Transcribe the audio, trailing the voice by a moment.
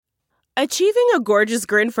Achieving a gorgeous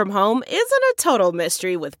grin from home isn't a total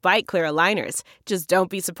mystery with Byte Clear aligners. Just don't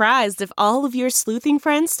be surprised if all of your sleuthing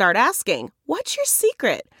friends start asking, "What's your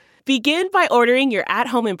secret?" Begin by ordering your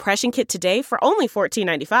at-home impression kit today for only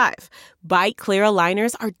 $14.95. Byte Clear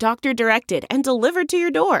aligners are doctor-directed and delivered to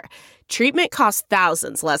your door. Treatment costs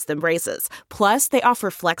thousands less than braces. Plus, they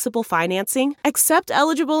offer flexible financing, accept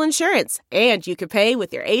eligible insurance, and you can pay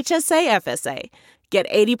with your HSA FSA. Get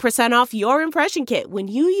 80% off your impression kit when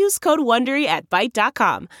you use code WONDERY at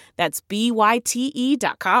Byte.com. That's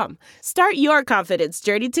BYTE.com. Start your confidence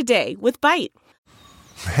journey today with Byte.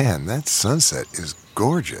 Man, that sunset is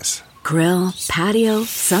gorgeous. Grill, patio,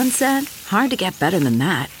 sunset. Hard to get better than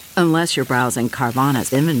that. Unless you're browsing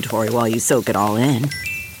Carvana's inventory while you soak it all in.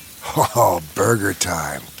 Oh, burger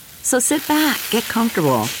time. So sit back, get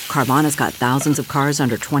comfortable. Carvana's got thousands of cars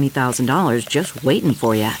under $20,000 just waiting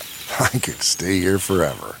for you. I could stay here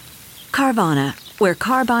forever. Carvana, where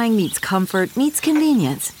car buying meets comfort, meets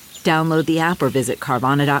convenience. Download the app or visit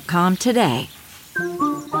Carvana.com today.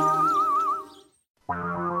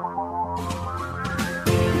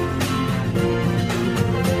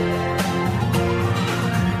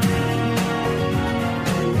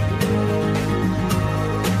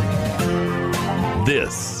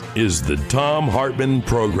 This is the Thom Hartmann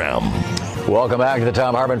Program. Welcome back to the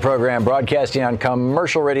Thom Hartmann Program, broadcasting on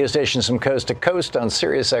commercial radio stations from coast to coast on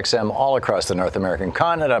Sirius XM all across the North American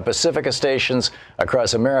continent, on Pacifica stations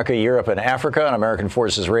across America, Europe, and Africa, on American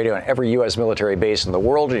Forces Radio, on every U.S. military base in the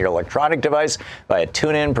world, on your electronic device, via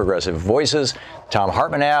TuneIn, Progressive Voices, Thom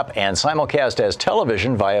Hartmann app, and simulcast as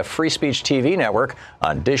television via Free Speech TV Network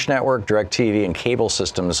on Dish Network, DirecTV, and cable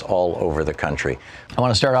systems all over the country. I want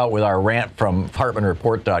to start out with our rant from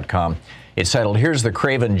HartmannReport.com. It's titled, "Here's the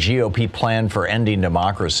Craven GOP Plan for Ending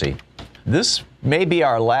Democracy." This may be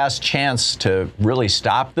our last chance to really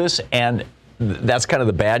stop this, and that's kind of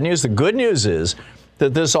the bad news. The good news is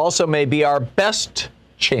that this also may be our best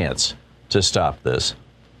chance to stop this.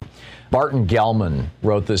 Barton Gellman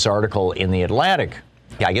wrote this article in The Atlantic.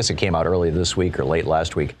 I guess it came out early this week or late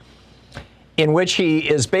last week, in which he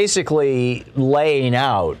is basically laying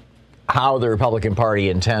out how the Republican Party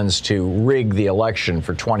intends to rig the election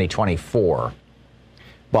for 2024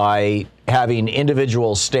 by having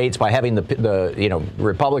individual states, by having the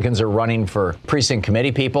Republicans are running for precinct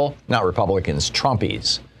committee people, not Republicans,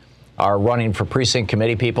 Trumpies are running for precinct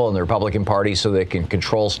committee people in the Republican Party so they can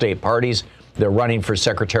control state parties. They're running for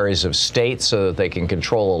secretaries of state so that they can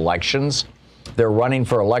control elections. They're running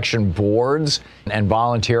for election boards and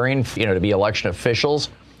volunteering, to be election officials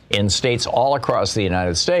in states all across the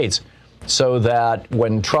United States, so that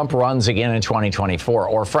when Trump runs again in 2024,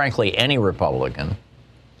 or frankly any Republican,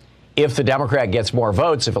 if the Democrat gets more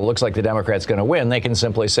votes, if it looks like the Democrat's going to win, they can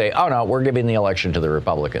simply say, oh no, we're giving the election to the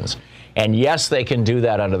Republicans. And yes, they can do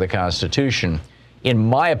that under the Constitution. In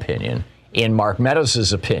my opinion, in Mark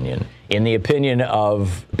Meadows' opinion, in the opinion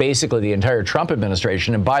of basically the entire Trump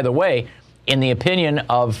administration, and by the way, in the opinion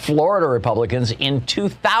of Florida Republicans in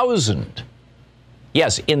 2000.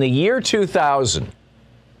 Yes, in the year 2000,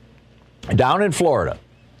 down in Florida,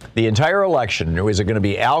 the entire election, was it going to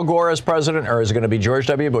be Al Gore as president or is it going to be George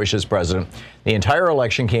W. Bush as president? The entire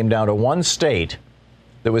election came down to one state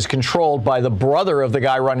that was controlled by the brother of the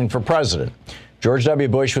guy running for president. George W.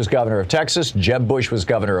 Bush was governor of Texas. Jeb Bush was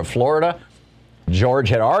governor of Florida. George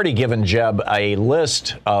had already given Jeb a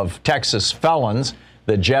list of Texas felons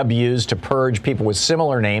that Jeb used to purge people with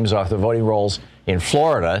similar names off the voting rolls in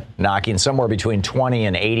Florida, knocking somewhere between 20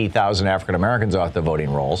 and 80,000 African Americans off the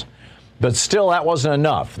voting rolls. But still, that wasn't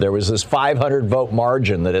enough. There was this 500-vote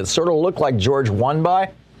margin that it sort of looked like George won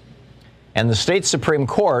by. And the state Supreme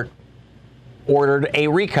Court ordered a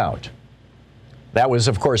recount. That was,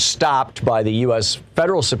 of course, stopped by the U.S.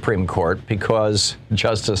 Federal Supreme Court because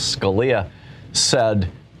Justice Scalia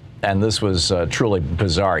said, and this was truly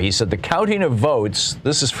bizarre, he said the counting of votes,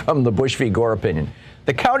 this is from the Bush v. Gore opinion,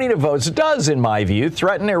 the counting of votes does, in my view,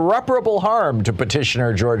 threaten irreparable harm to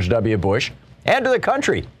petitioner George W. Bush and to the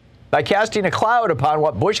country by casting a cloud upon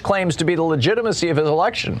what Bush claims to be the legitimacy of his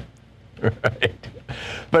election. Right.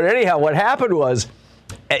 But anyhow, what happened was,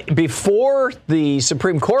 before the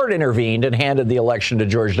Supreme Court intervened and handed the election to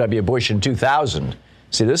George W. Bush in 2000,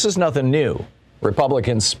 see, this is nothing new.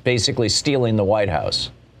 Republicans basically stealing the White House.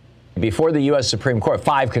 Before the U.S. Supreme Court,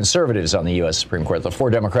 5 conservatives on the U.S. Supreme Court, the 4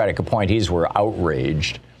 Democratic appointees were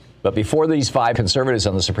outraged. But before these 5 conservatives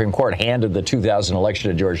on the Supreme Court handed the 2000 election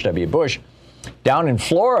to George W. Bush, down in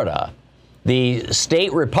Florida, the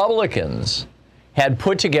state Republicans had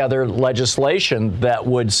put together legislation that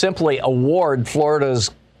would simply award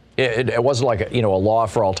Florida's, it wasn't like a law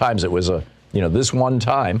for all times, it was this one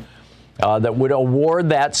time, that would award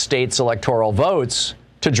that state's electoral votes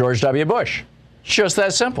to George W. Bush. Just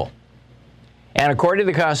that simple. And according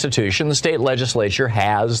to the Constitution, the state legislature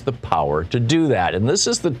has the power to do that. And this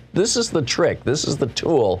is the trick. This is the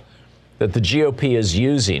tool that the GOP is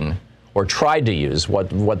using, or tried to use,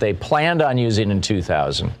 what they planned on using in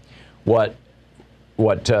 2000, what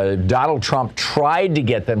Donald Trump tried to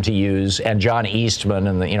get them to use, and John Eastman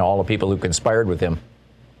and all the people who conspired with him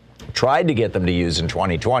tried to get them to use in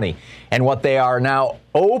 2020, and what they are now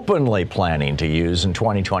openly planning to use in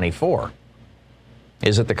 2024.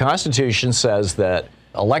 Is that the Constitution says that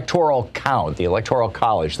electoral count, the Electoral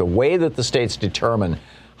College, the way that the states determine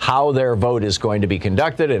how their vote is going to be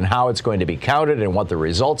conducted and how it's going to be counted and what the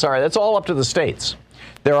results are, that's all up to the states.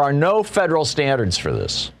 There are no federal standards for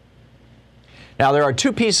this. Now, there are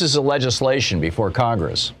two pieces of legislation before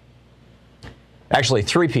Congress. Actually,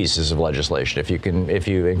 three pieces of legislation, if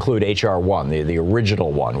you include H.R. 1, the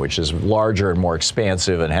original one, which is larger and more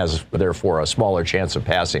expansive and has, therefore, a smaller chance of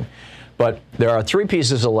passing. But there are three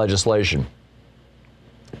pieces of legislation,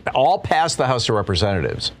 all passed the House of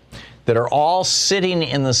Representatives, that are all sitting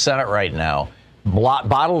in the Senate right now,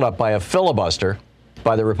 bottled up by a filibuster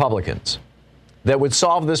by the Republicans, that would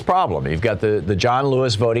solve this problem. You've got the John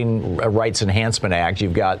Lewis Voting Rights Enhancement Act.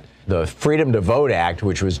 You've got the Freedom to Vote Act,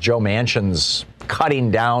 which was Joe Manchin's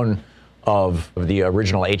cutting down of the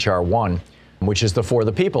original H.R. 1, which is the For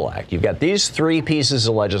the People Act. You've got these three pieces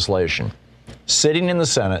of legislation sitting in the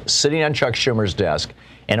Senate, sitting on Chuck Schumer's desk,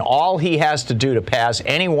 and all he has to do to pass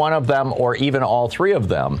any one of them or even all three of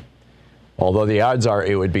them, although the odds are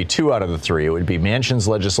it would be two out of the three, it would be Manchin's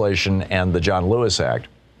legislation and the John Lewis Act.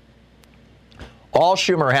 All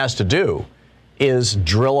Schumer has to do is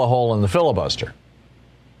drill a hole in the filibuster.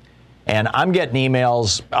 And I'm getting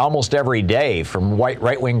emails almost every day from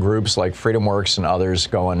right-wing groups like FreedomWorks and others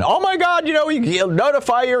going, oh, my God, you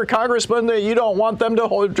notify your congressman that you don't want them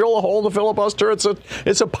to drill a hole in the filibuster.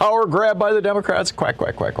 It's a power grab by the Democrats. Quack,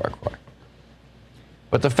 quack, quack, quack, quack.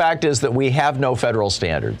 But the fact is that we have no federal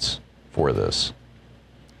standards for this.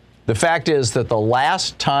 The fact is that the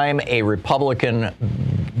last time a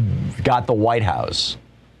Republican got the White House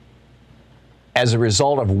as a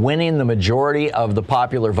result of winning the majority of the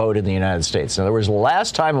popular vote in the United States. In other words, the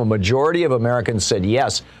last time a majority of Americans said,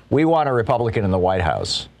 yes, we want a Republican in the White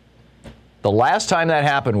House, the last time that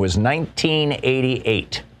happened was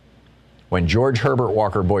 1988, when George Herbert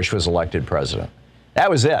Walker Bush was elected president. That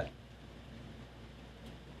was it.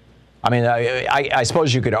 I mean, I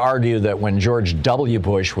suppose you could argue that when George W.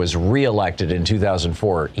 Bush was reelected in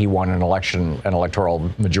 2004, he won an electoral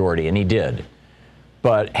majority, and he did.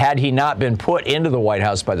 But had he not been put into the White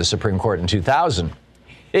House by the Supreme Court in 2000,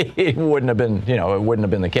 it wouldn't have been, it wouldn't have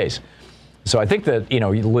been the case. So I think that,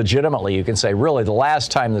 legitimately you can say, really, the last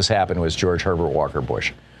time this happened was George Herbert Walker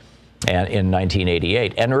Bush and in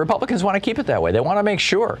 1988. And the Republicans want to keep it that way. They want to make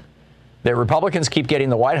sure that Republicans keep getting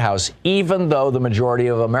the White House, even though the majority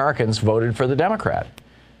of Americans voted for the Democrat.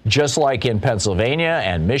 Just like in Pennsylvania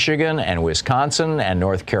and Michigan and Wisconsin and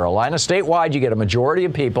North Carolina, statewide, you get a majority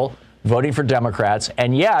of people voting for Democrats,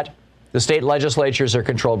 and yet the state legislatures are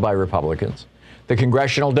controlled by Republicans. The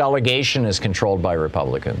congressional delegation is controlled by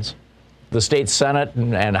Republicans. The state Senate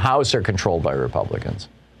and House are controlled by Republicans.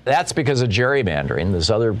 That's because of gerrymandering. This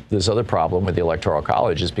other problem with the Electoral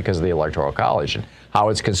College is because of the Electoral College and how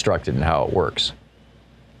it's constructed and how it works.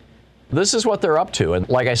 This is what they're up to. And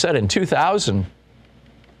like I said, in 2000,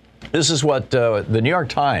 this is what the New York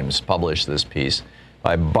Times published this piece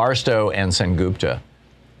by Barstow and Sengupta.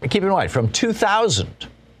 Keep in mind, from 2000,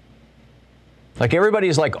 like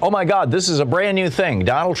everybody's like, oh, my God, this is a brand new thing.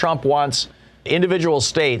 Donald Trump wants individual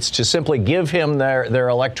states to simply give him their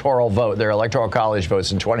electoral vote, their Electoral College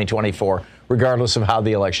votes in 2024, regardless of how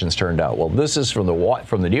the elections turned out. Well, this is from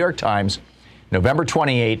the New York Times, November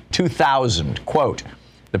 28, 2000. Quote,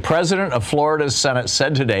 the president of Florida's Senate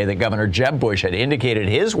said today that Governor Jeb Bush had indicated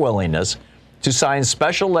his willingness to sign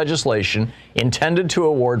special legislation intended to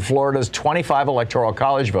award Florida's 25 Electoral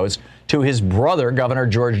College votes to his brother, Governor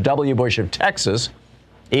George W. Bush of Texas,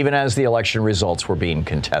 even as the election results were being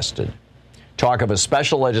contested. Talk of a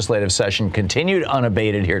special legislative session continued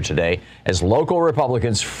unabated here today as local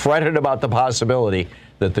Republicans fretted about the possibility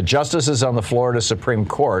that the justices on the Florida Supreme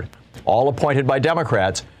Court, all appointed by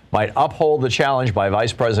Democrats, might uphold the challenge by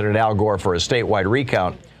Vice President Al Gore for a statewide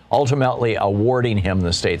recount, ultimately awarding him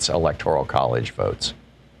the state's Electoral College votes.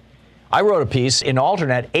 I wrote a piece in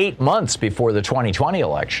Alternet 8 months before the 2020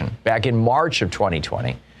 election, back in March of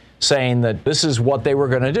 2020, saying that this is what they were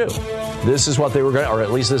going to do. This is what they were going to, or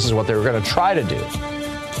at least this is what they were going to try to do.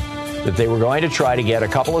 that they were going to try to get a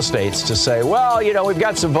couple of states to say, well, you know, we've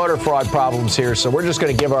got some voter fraud problems here, so we're just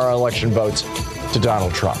going to give our election votes to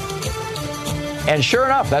Donald Trump. And sure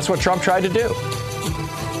enough, that's what Trump tried to do.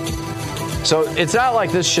 So it's not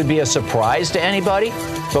like this should be a surprise to anybody,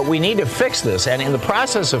 but we need to fix this. And in the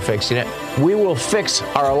process of fixing it, we will fix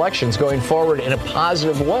our elections going forward in a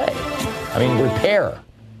positive way. I mean, repair.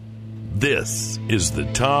 This is the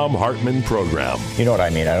Thom Hartmann Program. You know what I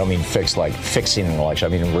mean? I don't mean fix like fixing an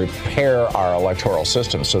election. I mean repair our electoral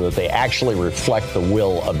system so that they actually reflect the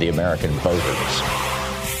will of the American voters.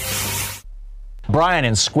 Brian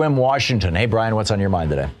in Sequim, Washington. Hey, Brian, what's on your mind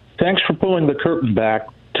today? Thanks for pulling the curtain back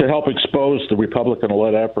to help expose the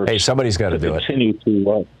Republican-led efforts. Hey, somebody's got to do it. To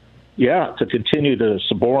continue to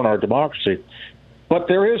suborn our democracy. But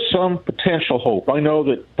there is some potential hope. I know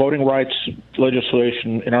that voting rights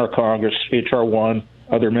legislation in our Congress, H.R. 1,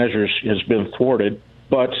 other measures, has been thwarted.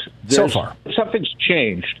 But so far, something's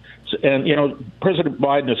changed. And, you know, President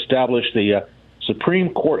Biden established the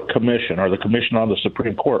Supreme Court Commission, or the Commission on the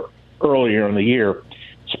Supreme Court, earlier in the year.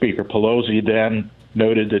 Speaker Pelosi then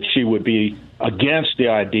noted that she would be against the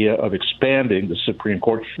idea of expanding the Supreme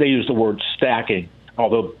Court. They used the word stacking,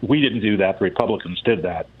 although we didn't do that. The Republicans did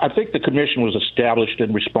that. I think the commission was established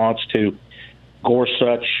in response to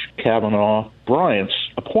Gorsuch, Kavanaugh, Bryant's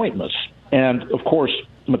appointments. And, of course,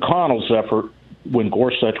 McConnell's effort when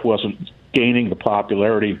Gorsuch wasn't gaining the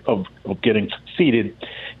popularity of getting seated,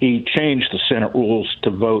 he changed the Senate rules to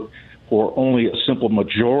vote for only a simple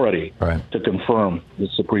majority to confirm the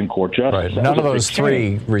Supreme Court justice. Right. None of those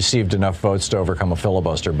three received enough votes to overcome a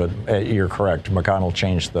filibuster, but you're correct. McConnell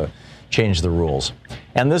changed the rules.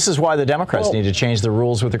 And this is why the Democrats need to change the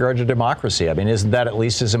rules with regard to democracy. I mean, isn't that at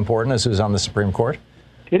least as important as who's on the Supreme Court?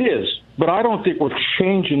 It is. But I don't think we're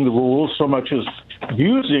changing the rules so much as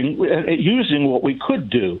using what we could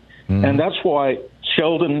do. And that's why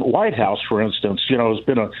Sheldon Whitehouse, for instance, has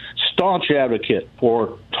been a staunch advocate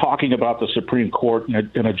for talking about the Supreme Court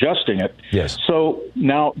and adjusting it. Yes. So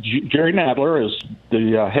now Jerry Nadler is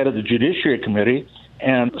the head of the Judiciary Committee,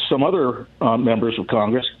 and some other members of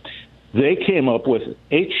Congress. They came up with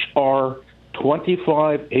H.R.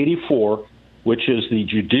 2584, which is the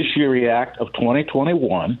Judiciary Act of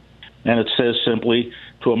 2021, and it says simply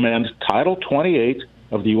to amend Title 28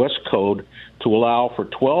 of the U.S. Code to allow for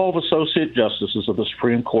 12 associate justices of the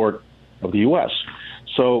Supreme Court of the U.S.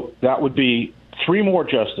 So that would be 3 more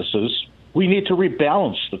justices. We need to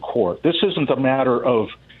rebalance the court. This isn't a matter of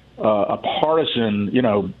a partisan,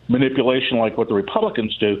 manipulation like what the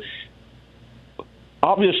Republicans do.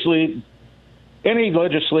 Obviously, any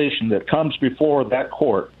legislation that comes before that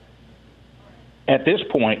court, at this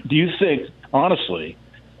point, do you think, honestly,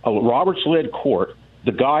 a Roberts-led court,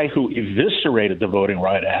 the guy who eviscerated the Voting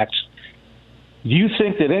Rights Act, do you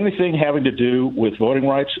think that anything having to do with voting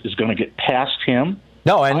rights is going to get past him?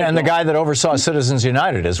 No, and the guy that oversaw Citizens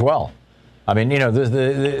United as well. I mean,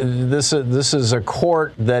 this is a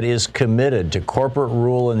court that is committed to corporate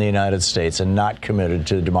rule in the United States and not committed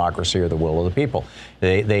to democracy or the will of the people.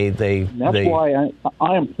 That's why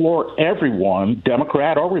I implore everyone,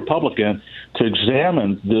 Democrat or Republican, to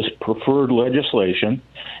examine this preferred legislation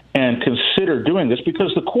and consider doing this,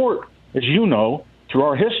 because the court, as you know, through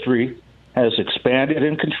our history, has expanded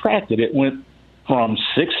and contracted. It went from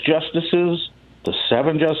 6 justices to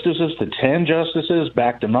 7 justices to 10 justices,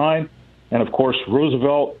 back to 9. And, of course,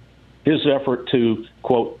 Roosevelt, his effort to,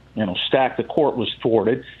 quote, stack the court was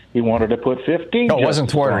thwarted. He wanted to put 15 No, it wasn't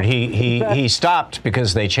thwarted. He stopped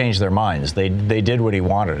because they changed their minds. They did what he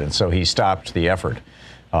wanted, and so he stopped the effort.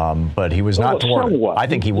 But he was not thwarted. Somewhat. I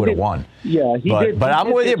think he would have won. Yeah, he did. But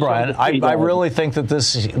I'm with you, Brian. I really think that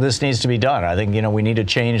this needs to be done. I think, we need to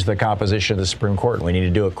change the composition of the Supreme Court. We need to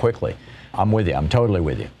do it quickly. I'm with you. I'm totally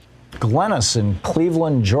with you. Glennis in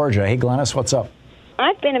Cleveland, Georgia. Hey, Glennis, what's up?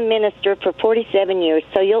 I've been a minister for 47 years,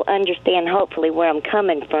 so you'll understand, hopefully, where I'm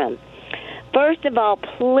coming from. First of all,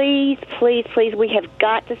 please, please, please, we have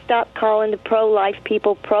got to stop calling the pro-life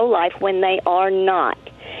people pro-life when they are not.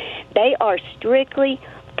 They are strictly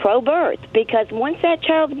pro-birth, because once that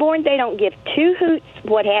child's born, they don't give 2 hoots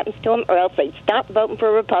what happens to them, or else they stop voting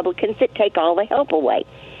for Republicans that take all the help away.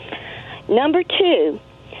 Number 2,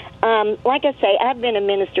 like I say, I've been a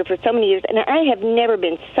minister for so many years, and I have never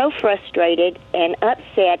been so frustrated and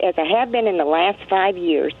upset as I have been in the last 5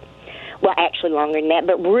 years. Well, actually longer than that,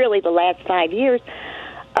 but really the last 5 years,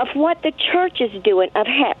 of what the church is doing, of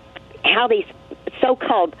how these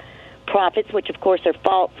so-called prophets, which of course are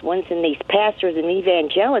false ones, and these pastors and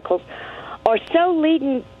evangelicals, are so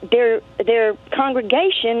leading their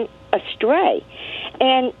congregation astray.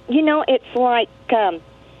 And, it's like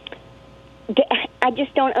I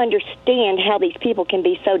just don't understand how these people can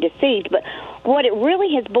be so deceived. But what it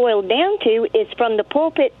really has boiled down to is from the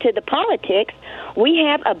pulpit to the politics, we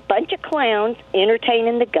have a bunch of clowns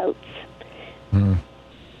entertaining the goats.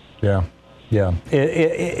 Yeah.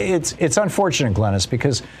 It's unfortunate, Glennis,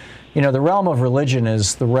 because, the realm of religion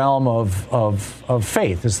is the realm of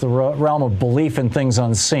faith. It's the realm of belief in things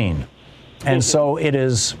unseen. And so it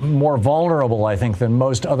is more vulnerable, I think, than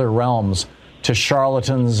most other realms to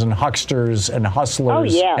charlatans and hucksters and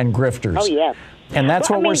hustlers and grifters. Oh, yeah. And that's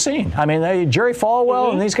what we're seeing. I mean, Jerry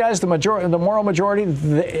Falwell and these guys, the moral majority,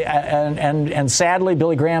 and sadly,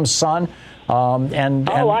 Billy Graham's son. Don't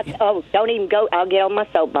even go. I'll get on my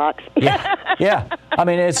soapbox. Yeah. I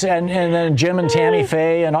mean, it's and then Jim and Tammy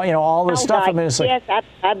Faye and all this stuff. I mean, it's like, yes,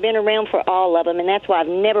 I've been around for all of them, and that's why I've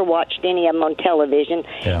never watched any of them on television.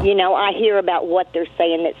 Yeah. I hear about what they're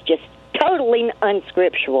saying that's just totally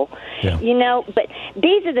unscriptural. Yeah. But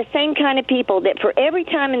these are the same kind of people that for every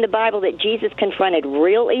time in the Bible that Jesus confronted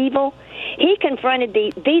real evil, he confronted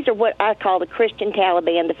these are what I call the Christian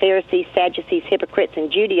Taliban, the Pharisees, Sadducees, hypocrites,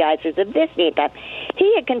 and Judaizers of this day and time.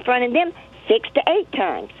 He had confronted them 6 to 8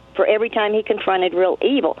 times for every time he confronted real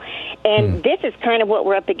evil. And this is kind of what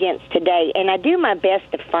we're up against today. And I do my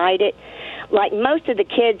best to fight it. Like most of the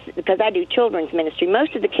kids, because I do children's ministry,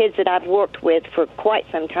 most of the kids that I've worked with for quite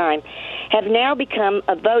some time have now become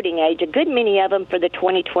of voting age, a good many of them for the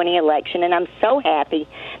 2020 election, and I'm so happy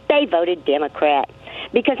they voted Democrat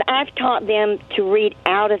because I've taught them to read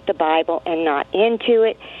out of the Bible and not into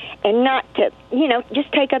it, and not to,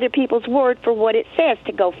 just take other people's word for what it says,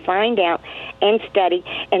 to go find out and study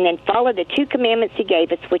and then follow the 2 commandments he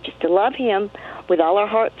gave us, which is to love him with all our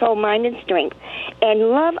heart, soul, mind, and strength, and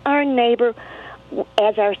love our neighbor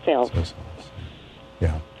as ourselves.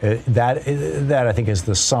 Yeah. That I think is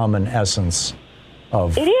the sum and essence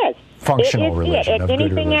of functional religion. It's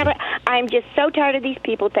anything ever. I'm just so tired of these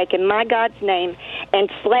people taking my God's name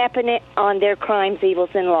and slapping it on their crimes, evils,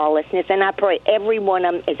 and lawlessness. And I pray every one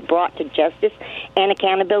of them is brought to justice and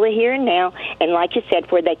accountability here and now. And like you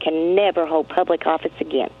said, where they can never hold public office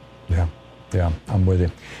again. Yeah, I'm with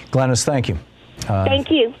you. Glennis, thank you. Thank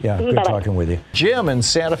you. Yeah, good Bye-bye. talking with you. Jim in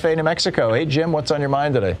Santa Fe, New Mexico. Hey, Jim, what's on your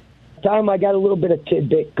mind today? Tom, I got a little bit of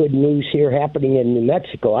tidbit good news here happening in New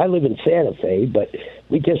Mexico. I live in Santa Fe, but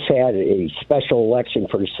we just had a special election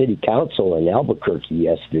for the city council in Albuquerque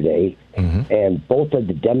yesterday, and both of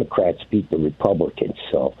the Democrats beat the Republicans.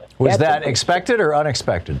 So was that expected or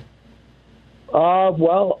unexpected?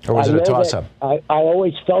 Well, or was it a toss-up? I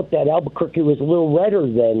always felt that Albuquerque was a little redder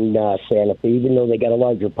than Santa Fe, even though they got a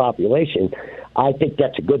larger population. I think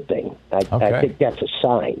that's a good thing. I think that's a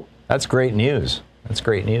sign. That's great news. That's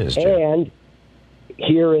great news, Jim. And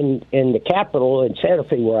here in the capital, in Santa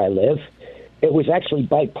Fe, where I live, it was actually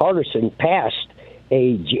bipartisan, passed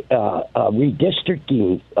a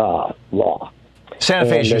redistricting law. Santa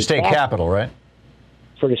Fe is your state capital, right?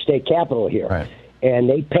 For the state capital here. Right. And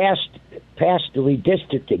they passed the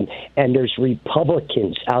redistricting, and there's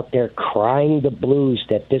Republicans out there crying the blues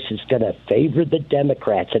that this is going to favor the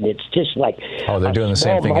Democrats, and it's just like they're doing the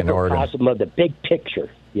same thing in Oregon. Microcosm of the big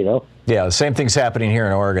picture, Yeah, the same thing's happening here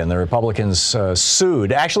in Oregon. The Republicans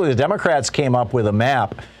sued. Actually, the Democrats came up with a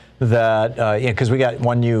map that, because we got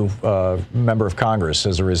one new member of Congress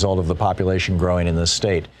as a result of the population growing in this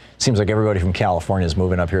state. It seems like everybody from California is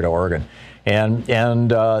moving up here to Oregon. And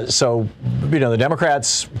so, the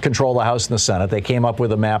Democrats control the House and the Senate. They came up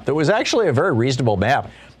with a map that was actually a very reasonable map.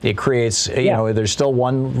 It creates, there's still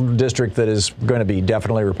one district that is going to be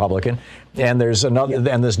definitely Republican, and there's another,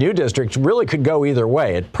 and this new district really could go either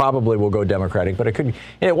way. It probably will go Democratic, but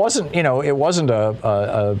it wasn't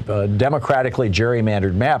a democratically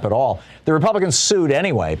gerrymandered map at all. The Republicans sued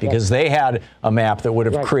anyway because they had a map that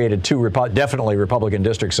would have created 2 definitely Republican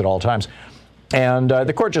districts at all times. And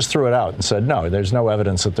the court just threw it out and said, no, there's no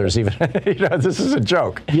evidence that there's even, this is a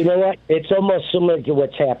joke. You know what? It's almost similar to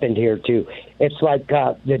what's happened here, too. It's like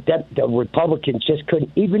the Republicans just couldn't,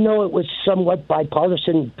 even though it was somewhat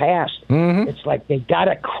bipartisan passed, it's like they got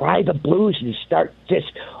to cry the blues and start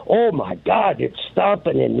just, oh, my God, it's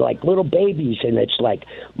stomping and like little babies. And it's like,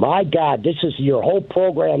 my God, this is your whole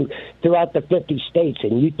program throughout the 50 states.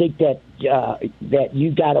 And you think that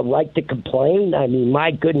you got a right to complain? I mean,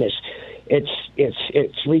 my goodness.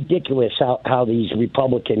 it's ridiculous how these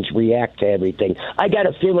Republicans react to everything. I got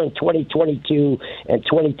a feeling 2022 and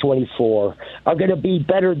 2024 are going to be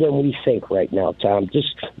better than we think right now, Tom.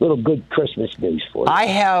 Just a little good Christmas news for you. I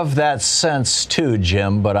have that sense too,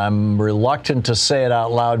 Jim, but I'm reluctant to say it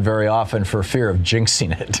out loud very often for fear of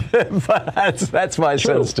jinxing it. But that's my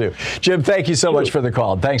sense too. Jim, thank you so much for the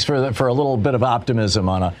call. Thanks for a little bit of optimism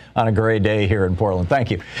on a gray day here in Portland.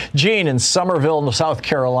 Thank you. Gene in Somerville, South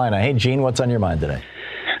Carolina. Hey, Gene, what's on your mind today?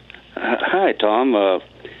 Hi, Tom.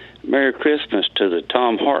 Merry Christmas to the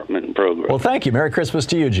Tom Hartman program. Well, thank you. Merry Christmas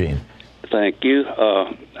to you, Gene. Thank you.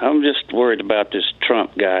 I'm just worried about this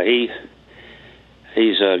Trump guy.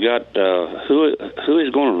 He's got who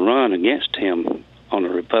is going to run against him on the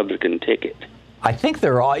Republican ticket? I think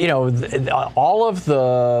they're all, all of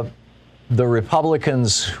the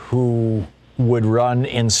Republicans who would run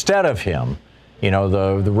instead of him,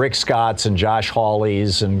 the Rick Scotts and Josh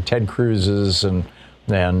Hawleys and Ted Cruz's and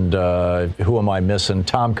who am I missing?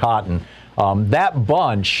 Tom Cotton, that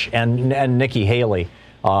bunch, and Nikki Haley,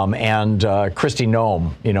 and Kristi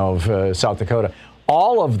Noem, of South Dakota.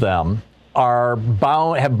 All of them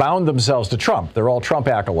have bound themselves to Trump. They're all Trump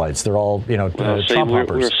acolytes. They're all, Trump humpers.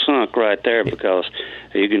 We're sunk right there because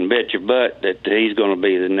you can bet your butt that he's going to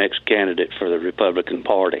be the next candidate for the Republican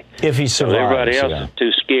Party. If he survives. Everybody else is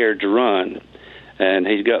too scared to run, and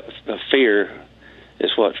he's got a fear.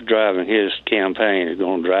 It's what's driving his campaign. Is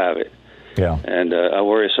going to drive it. Yeah. And I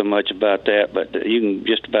worry so much about that, but you can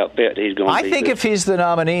just about bet he's going to be. I think if he's the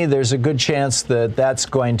nominee, there's a good chance that that's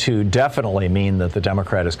going to definitely mean that the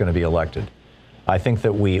Democrat is going to be elected. I think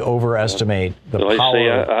that we overestimate the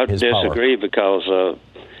power of his power. I disagree because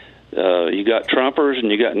you got Trumpers and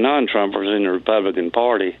you got non-Trumpers in the Republican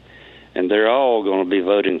Party, and they're all going to be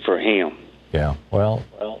voting for him. Yeah, well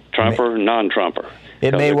Trumper, non-Trumper.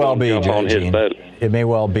 It may well be, Gene. It may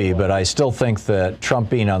well be, but I still think that Trump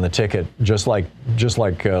being on the ticket, just like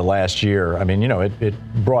last year, I mean, it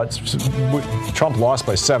brought Trump lost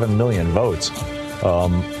by 7 million votes.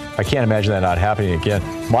 I can't imagine that not happening again.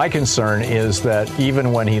 My concern is that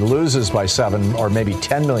even when he loses by 7 or maybe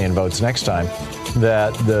 10 million votes next time,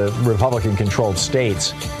 that the Republican-controlled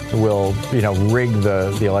states will, rig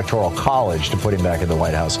the Electoral College to put him back in the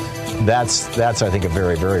White House. That's I think, a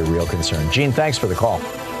very, very real concern. Gene, thanks for the call.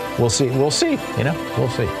 We'll see. We'll see. We'll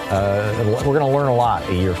see. We're going to learn a lot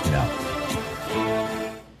a year from now.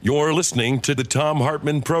 You're listening to the Tom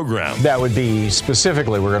Hartman program. That would be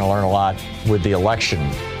specifically, we're going to learn a lot with the election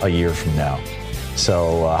a year from now.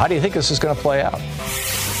 So how do you think this is going to play out?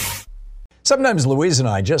 Sometimes Louise and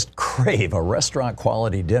I just crave a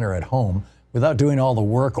restaurant-quality dinner at home without doing all the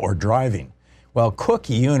work or driving. Well, Cook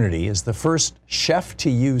Unity is the first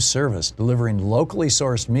chef-to-you service delivering locally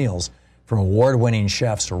sourced meals from award-winning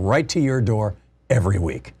chefs right to your door every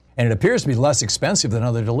week. And it appears to be less expensive than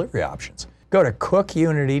other delivery options. Go to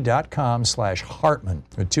cookunity.com/Hartman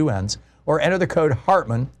with 2 N's or enter the code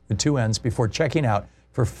Hartman with 2 N's before checking out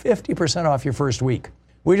for 50% off your first week.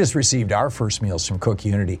 We just received our first meals from Cook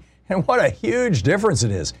Unity, and what a huge difference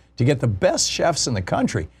it is to get the best chefs in the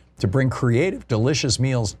country to bring creative, delicious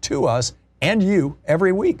meals to us and you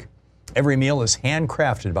every week. Every meal is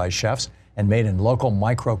handcrafted by chefs and made in local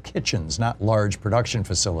micro kitchens, not large production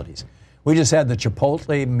facilities. We just had the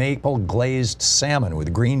Chipotle maple glazed salmon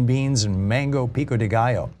with green beans and mango pico de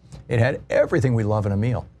gallo. It had everything we love in a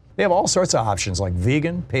meal. They have all sorts of options like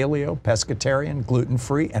vegan, paleo, pescatarian,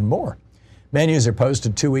 gluten-free, and more. Menus are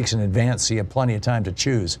posted 2 weeks in advance, so you have plenty of time to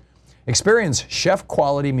choose. Experience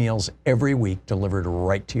chef-quality meals every week delivered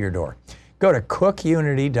right to your door. Go to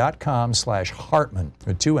cookunity.com/Hartman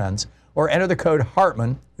with 2 N's or enter the code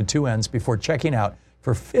Hartman with 2 N's before checking out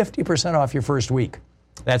for 50% off your first week.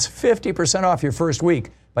 That's 50% off your first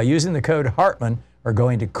week by using the code Hartman or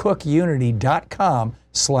going to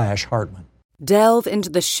cookunity.com/Hartman. Delve into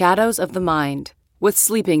the shadows of the mind with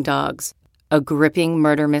Sleeping Dogs, a gripping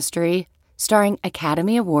murder mystery starring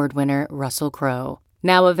Academy Award winner Russell Crowe.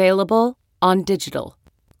 Now available on digital.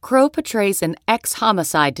 Crowe portrays an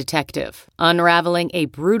ex-homicide detective unraveling a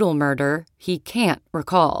brutal murder he can't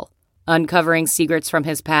recall. Uncovering secrets from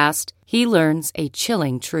his past, he learns a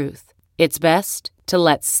chilling truth. It's best to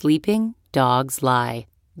let sleeping dogs lie.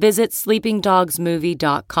 Visit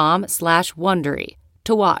sleepingdogsmovie.com/Wondery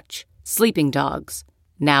to watch Sleeping Dogs,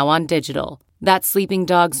 now on digital. That's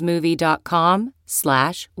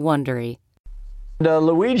sleepingdogsmovie.com/Wondery.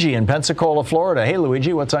 Luigi in Pensacola, Florida. Hey,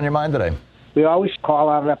 Luigi, what's on your mind today? We always call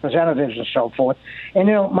our representatives and so forth. And,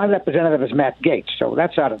 my representative is Matt Gaetz, so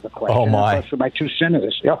that's out of the question. Oh, my. Of course, my 2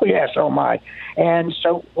 senators. Oh, yes, oh, my. And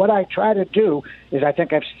so what I try to do is, I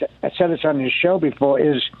think I've said this on your show before,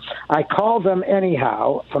 is I call them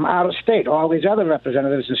anyhow from out of state, all these other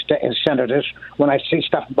representatives and senators, when I see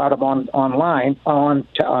stuff about them online, on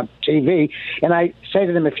TV, and I say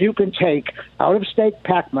to them, if you can take out-of-state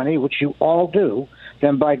PAC money, which you all do,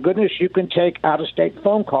 then by goodness you can take out-of-state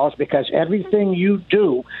phone calls, because everything you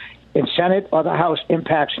do in Senate or the House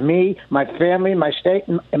impacts me, my family, my state,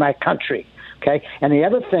 and my country. Okay, and the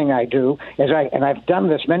other thing I do is I've done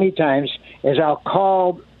this many times, is I'll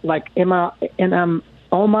call like Ilhan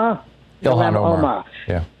Omar.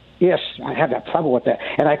 Yeah. Yes, I have that trouble with that.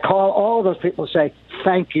 And I call all those people and say,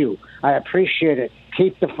 thank you. I appreciate it.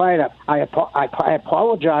 Keep the fight up. I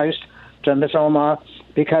apologized to Ms. Omar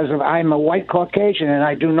because I'm a white Caucasian, and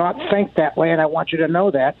I do not think that way, and I want you to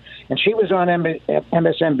know that. And she was on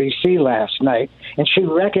MSNBC last night, and she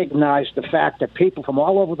recognized the fact that people from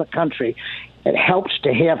all over the country, it helps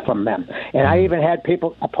to hear from them. And I even had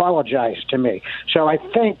people apologize to me. So I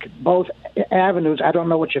think both avenues, I don't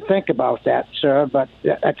know what you think about that, sir, but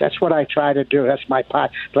that's what I try to do. That's my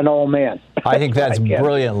part for an old man. I think that's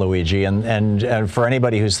brilliant, Luigi. And for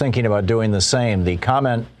anybody who's thinking about doing the same, the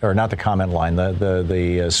comment, or not the comment line,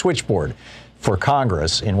 the switchboard for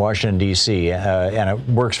Congress in Washington, D.C., and it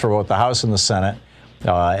works for both the House and the Senate.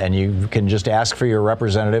 And you can just ask for your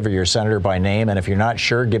representative or your senator by name. And if you're not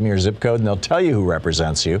sure, give them your zip code and they'll tell you who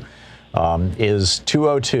represents you, is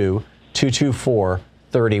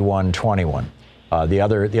 202-224-3121. The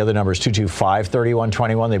other number is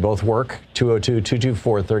 225-3121. They both work,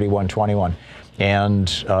 202-224-3121. And,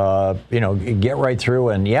 get right through.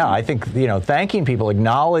 And, I think, thanking people,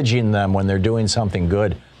 acknowledging them when they're doing something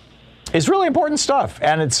good is really important stuff.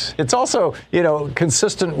 And it's also,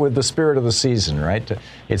 consistent with the spirit of the season, right?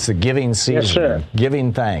 It's the giving season, yes, sir.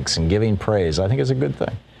 Giving thanks and giving praise. I think it's a good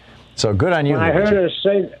thing. So good on you. When I heard her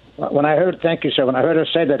say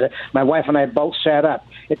that my wife and I both sat up,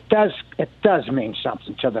 it does mean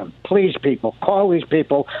something to them. Please, people, call these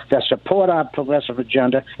people that support our progressive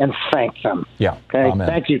agenda and thank them. Yeah. Okay. Amen.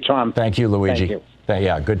 Thank you, Tom. Thank you, Luigi. Thank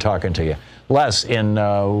you. Good talking to you. Les in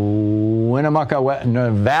Winnemucca,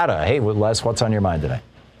 Nevada. Hey, Les, what's on your mind today?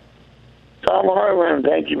 Tom Hartman,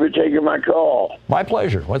 thank you for taking my call. My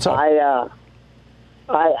pleasure. What's up? I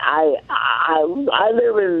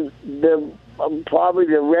live in probably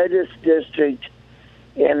the reddest district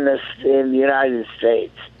in the United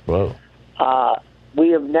States. Whoa. We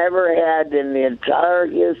have never had in the entire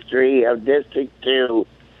history of District 2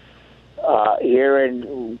 here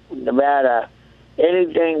in Nevada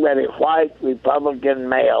anything but a white Republican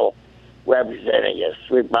male representing us,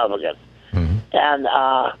 Republican. Mm-hmm. And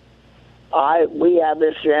we have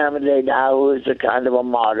Mr. Amadei now, who is a kind of a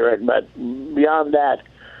moderate, but beyond that,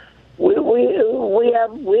 we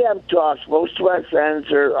have talks. Most of our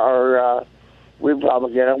friends are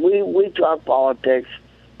Republican, and we talk politics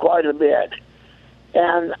quite a bit.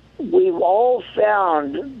 And we've all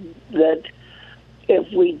found that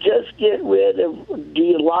if we just get rid of, do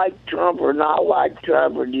you like Trump or not like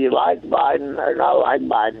Trump, or do you like Biden or not like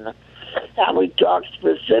Biden, and we talk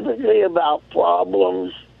specifically about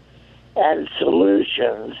problems and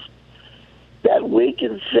solutions, that we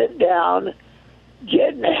can sit down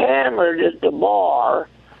getting hammered at the bar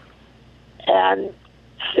and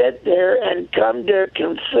sit there and come to a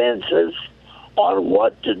consensus on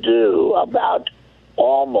what to do about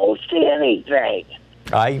almost anything.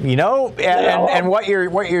 And what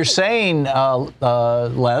you're saying,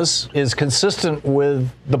 Les, is consistent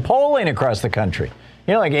with the polling across the country.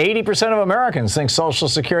 Like 80% of Americans think Social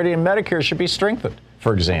Security and Medicare should be strengthened,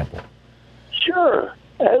 for example. Sure.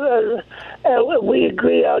 And we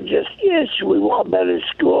agree on just issue. We want better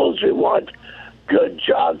schools. We want good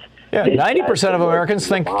jobs. Yeah, 90% of Americans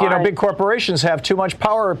think, big corporations have too much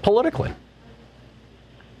power politically.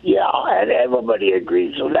 Yeah, and everybody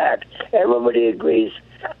agrees with that. Everybody agrees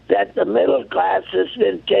that the middle class has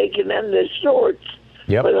been taken in the shorts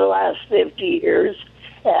for the last 50 years,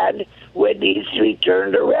 and it needs to be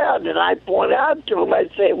turned around. And I point out to them, I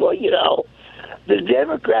say, well, the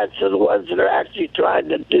Democrats are the ones that are actually trying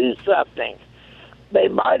to do something. They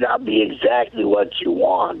might not be exactly what you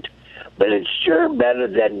want, but it's sure better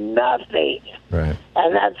than nothing. Right.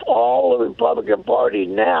 And that's all the Republican Party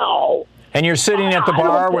now. And you're sitting at the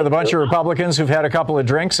bar with a bunch of Republicans who've had a couple of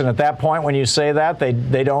drinks, and at that point, when you say that,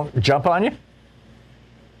 they don't jump on you?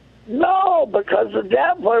 No, because at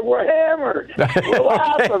that point, we're hammered.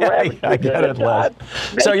 I get it, Les.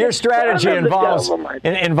 So your strategy involves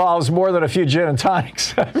more than a few gin and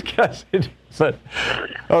tonics.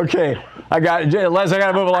 Okay. I got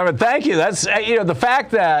to move along. But thank you. That's the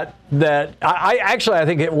fact that I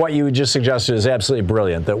think what you just suggested is absolutely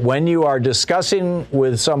brilliant. That when you are discussing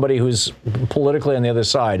with somebody who's politically on the other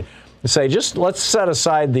side, say let's set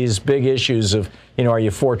aside these big issues of are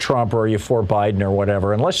you for Trump or are you for Biden or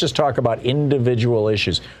whatever, and let's just talk about individual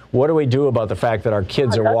issues. What do we do about the fact that our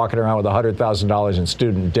kids are walking around with $100,000 in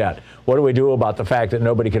student debt? What do we do about the fact that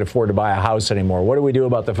nobody can afford to buy a house anymore? What do we do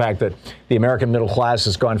about the fact that the American middle class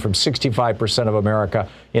has gone from 65% of America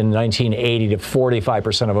in 1980 to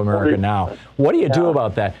 45% of America now? What do you do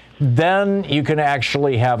about that? Then you can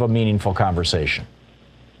actually have a meaningful conversation.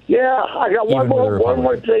 Yeah, I got one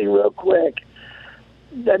more thing real quick.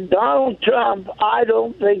 That Donald Trump, I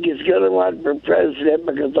don't think he's going to run for president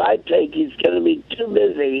because I think he's going to be too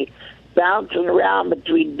busy bouncing around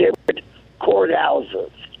between different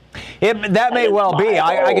courthouses. That may well be.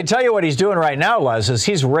 I can tell you what he's doing right now, Les, is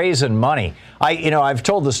he's raising money. I've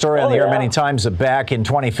told the story on the air many times that back in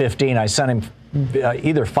 2015, I sent him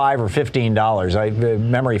either $5 or $15.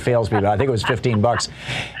 Memory fails me, but I think it was $15.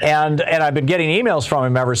 And I've been getting emails from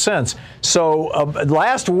him ever since. So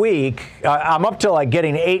last week, I'm up to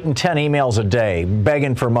getting 8 and 10 emails a day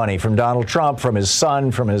begging for money from Donald Trump, from his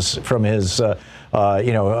son, from his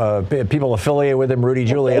people affiliated with him, Rudy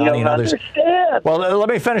Giuliani and others. Well, let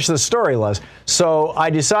me finish the story, Les. So I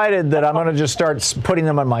decided that I'm going to just start putting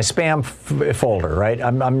them on my spam folder, right?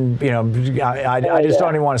 I just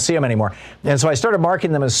don't even want to see them anymore. And so I started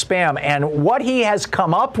marking them as spam. And what he has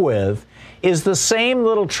come up with is the same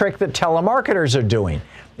little trick that telemarketers are doing.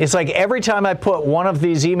 It's like every time I put one of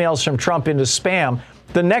these emails from Trump into spam,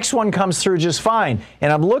 the next one comes through just fine.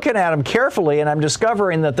 And I'm looking at them carefully, and I'm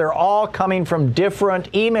discovering that they're all coming from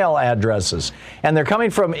different email addresses. And they're coming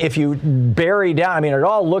from, if you bury down, it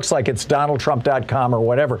all looks like it's donaldtrump.com or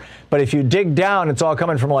whatever. But if you dig down, it's all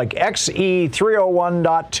coming from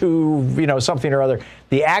XE301.2, something or other.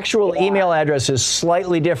 The actual email address is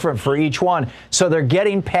slightly different for each one. So they're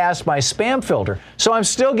getting past my spam filter. So I'm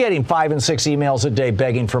still getting 5 and 6 emails a day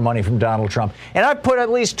begging for money from Donald Trump. And I've put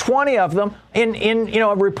at least 20 of them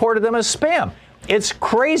reported them as spam. It's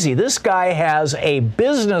crazy. This guy has a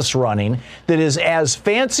business running that is as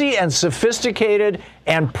fancy and sophisticated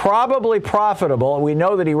and probably profitable. We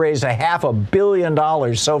know that he raised $500 million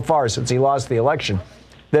so far since he lost the election.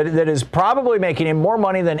 That is probably making him more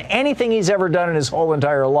money than anything he's ever done in his whole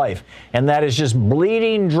entire life. And that is just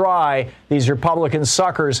bleeding dry these Republican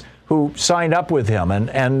suckers who signed up with him. I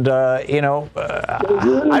don't know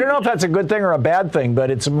if that's a good thing or a bad thing, but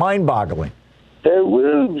it's mind-boggling. They're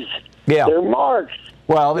rubes. Yeah. They're marks.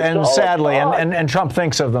 Well, and sadly, and Trump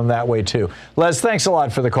thinks of them that way, too. Les, thanks a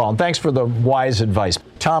lot for the call, and thanks for the wise advice.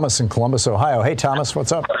 Thomas in Columbus, Ohio. Hey, Thomas,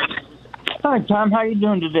 what's up? Hi, Tom. How are you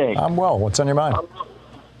doing today? I'm well. What's on your mind?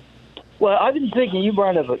 Well, I've been thinking, you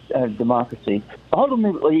brought up democracy.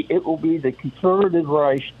 Ultimately, it will be the conservative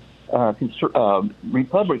right,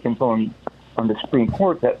 Republicans on the Supreme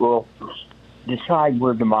Court that will decide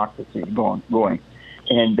where democracy is going.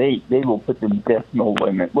 And they will put the death no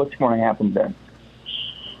limit. What's going to happen then?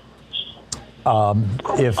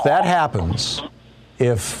 If that happens,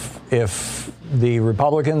 if the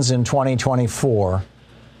Republicans in 2024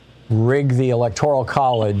 rig the Electoral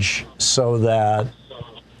College so that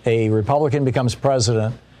a Republican becomes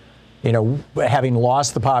president, having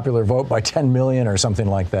lost the popular vote by 10 million or something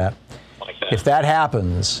like that. If that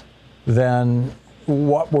happens, then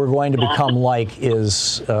what we're going to become like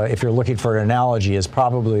is, if you're looking for an analogy, is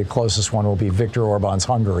probably the closest one will be Viktor Orban's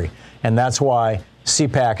Hungary. And that's why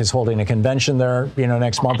CPAC is holding a convention there,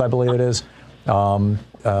 next month, I believe it is,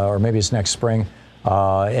 or maybe it's next spring.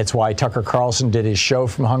 It's why Tucker Carlson did his show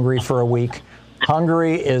from Hungary for a week.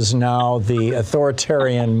 Hungary is now the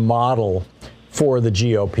authoritarian model for the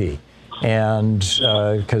GOP. And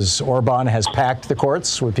because Orban has packed the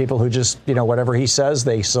courts with people who just, whatever he says,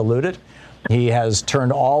 they salute it. He has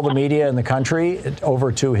turned all the media in the country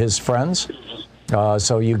over to his friends.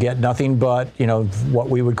 So you get nothing but, what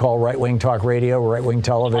we would call right-wing talk radio, right-wing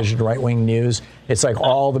television, right-wing news. It's like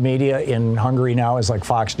all the media in Hungary now is like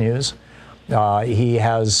Fox News. He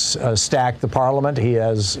has stacked the parliament. He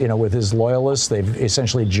has, with his loyalists, they've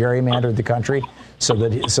essentially gerrymandered the country so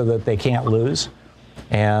that they can't lose.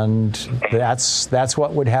 And that's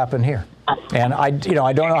what would happen here. And I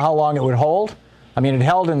don't know how long it would hold. It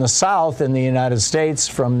held in the South in the United States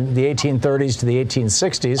from the 1830s to the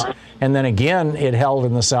 1860s. And then again, it held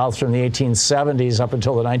in the South from the 1870s up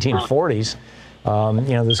until the 1940s.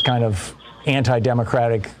 This kind of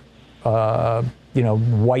anti-democratic,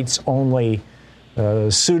 whites-only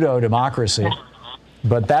pseudo-democracy.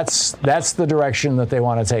 But that's the direction that they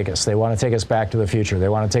want to take us. They want to take us back to the future. They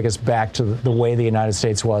want to take us back to the way the United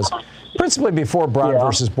States was, principally before Brown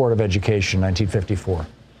versus Board of Education, 1954.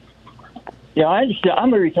 Yeah, I understand.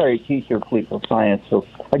 I'm a retired teacher of political science, so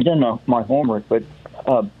I've done my homework. But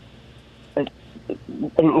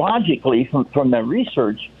logically, from that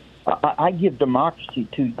research, I give democracy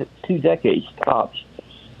two decades tops.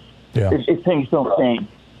 Yeah. If things don't change.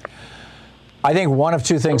 I think one of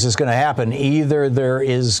two things is going to happen. Either there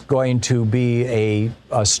is going to be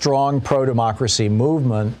a strong pro-democracy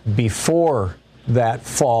movement before that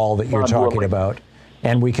fall that you're talking about,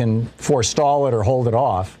 and we can forestall it or hold it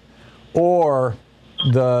off, or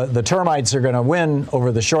the termites are going to win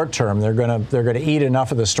over the short term. They're going to eat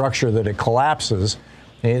enough of the structure that it collapses.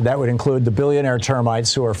 That would include the billionaire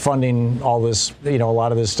termites who are funding all this, a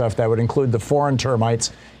lot of this stuff. That would include the foreign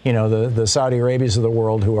termites, the Saudi Arabias of the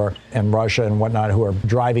world and Russia and whatnot, who are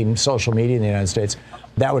driving social media in the United States.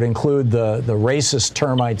 That would include the racist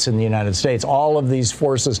termites in the United States. All of these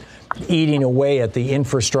forces eating away at the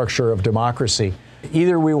infrastructure of democracy.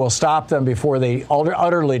 Either we will stop them before they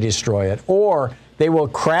utterly destroy it, or they will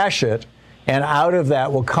crash it, and out of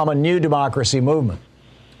that will come a new democracy movement.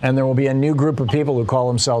 And there will be a new group of people who call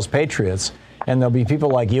themselves patriots, and there'll be people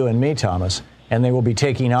like you and me, Thomas, and they will be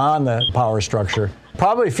taking on the power structure,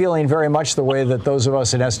 probably feeling very much the way that those of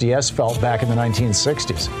us in SDS felt back in the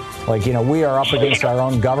 1960s. Like, we are up against our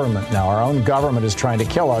own government now. Our own government is trying to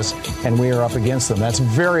kill us, and we are up against them. That's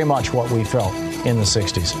very much what we felt in the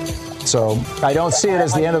 60s. So I don't see it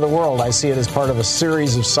as the end of the world. I see it as part of a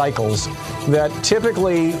series of cycles that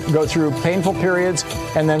typically go through painful periods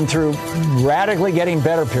and then through radically getting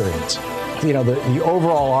better periods. The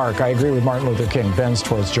overall arc, I agree with Martin Luther King, bends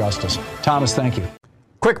towards justice. Thomas, thank you.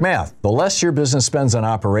 Quick math. The less your business spends on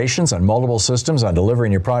operations, on multiple systems, on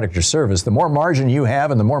delivering your product or service, the more margin you have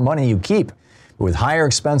and the more money you keep. With higher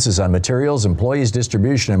expenses on materials, employees,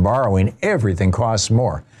 distribution, and borrowing, everything costs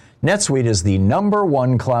more. NetSuite is the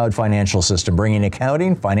 #1 cloud financial system, bringing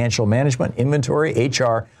accounting, financial management, inventory,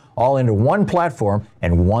 HR, all into one platform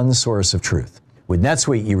and one source of truth. With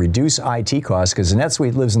NetSuite, you reduce IT costs because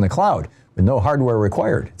NetSuite lives in the cloud with no hardware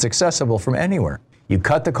required. It's accessible from anywhere. You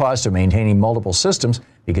cut the cost of maintaining multiple systems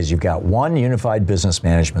because you've got one unified business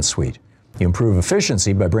management suite. You improve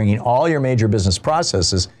efficiency by bringing all your major business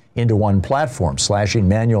processes into one platform, slashing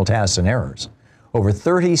manual tasks and errors. Over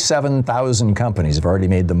 37,000 companies have already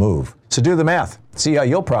made the move. So do the math. See how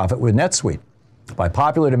you'll profit with NetSuite. By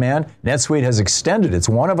popular demand, NetSuite has extended its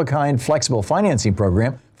one-of-a-kind flexible financing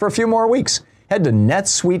program for a few more weeks. Head to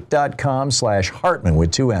netsuite.com/Hartman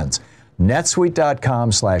with 2 N's.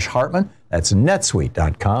 netsuite.com/Hartman. That's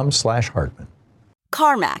netsuite.com/Hartman.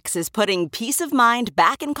 CarMax is putting peace of mind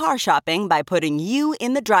back in car shopping by putting you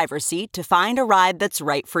in the driver's seat to find a ride that's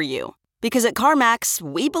right for you. Because at CarMax,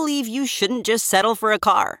 we believe you shouldn't just settle for a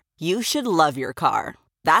car. You should love your car.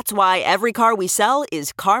 That's why every car we sell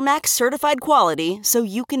is CarMax certified quality, so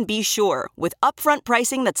you can be sure with upfront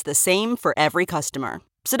pricing that's the same for every customer.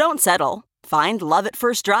 So don't settle. Find love at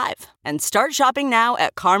first drive and start shopping now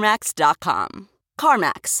at CarMax.com.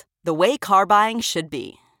 CarMax, the way car buying should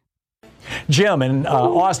be. Jim in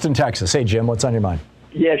Austin, Texas. Hey, Jim, what's on your mind?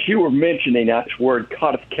 Yes, you were mentioning that word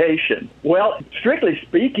codification. Well, strictly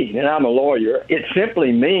speaking, and I'm a lawyer, it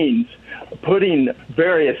simply means putting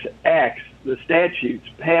various acts, the statutes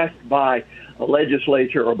passed by a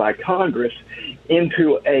legislature or by Congress,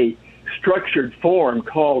 into a structured form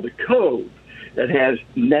called a code that has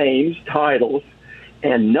names, titles,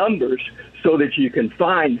 and numbers so that you can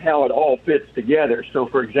find how it all fits together. So,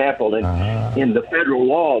 for example, in the federal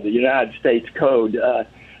law, the United States Code,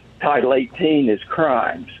 Title 18 is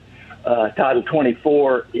crimes. Title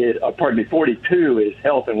 42 is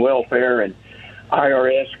health and welfare, and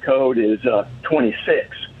IRS code is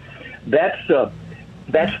 26. That's the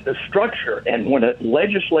structure. And when a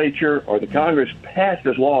legislature or the Congress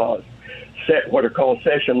passes laws, set what are called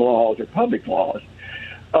session laws or public laws,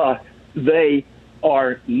 they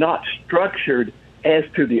are not structured as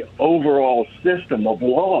to the overall system of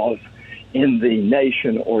laws in the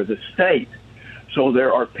nation or the state. So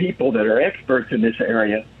there are people that are experts in this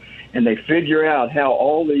area, and they figure out how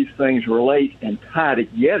all these things relate and tie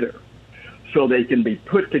together so they can be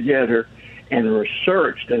put together and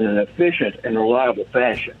researched in an efficient and reliable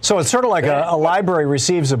fashion. So it's sort of like a library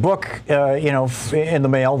receives a book, in the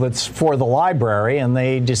mail that's for the library, and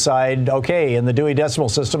they decide, okay, in the Dewey Decimal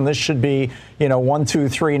System, this should be,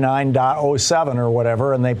 1239.07 or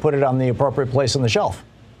whatever, and they put it on the appropriate place on the shelf.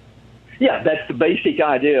 Yeah, that's the basic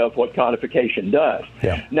idea of what codification does.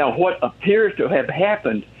 Yeah. Now, what appears to have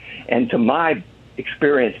happened, and to my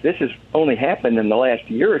experience, this has only happened in the last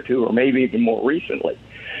year or two, or maybe even more recently.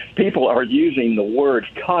 People are using the word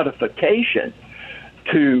codification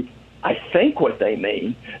to, I think what they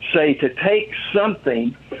mean, say to take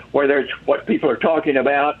something, whether it's what people are talking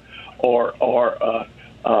about or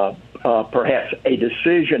perhaps a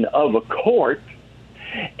decision of a court,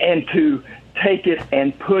 and to take it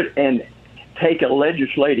and take a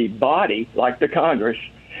legislative body like the Congress,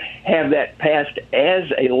 have that passed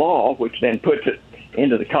as a law, which then puts it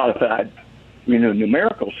into the codified,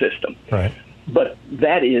 numerical system. Right. But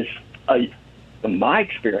that is, in my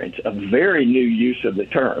experience, a very new use of the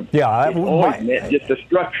term. Yeah, it's always meant just a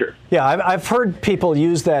structure. Yeah, I've heard people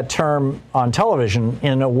use that term on television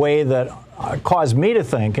in a way that caused me to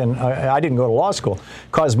think, and I didn't go to law school,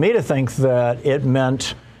 caused me to think that it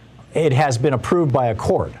meant it has been approved by a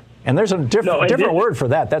court. And there's a different word for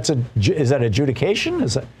that. Is that adjudication?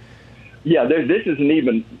 Is that? Yeah, this isn't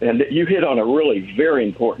even, and you hit on a really very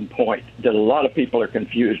important point that a lot of people are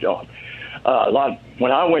confused on.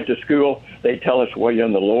 When I went to school, they tell us, the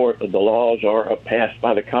laws are passed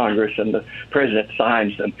by the Congress and the president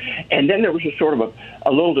signs them. And then there was a sort of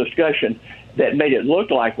a little discussion that made it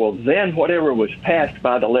look like, then whatever was passed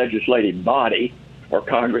by the legislative body, or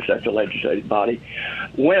Congress, that's a legislative body,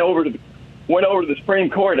 went over to the Supreme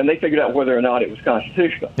Court, and they figured out whether or not it was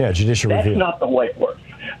constitutional. Yeah, judicial review. That's not the way it works.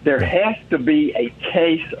 There has to be a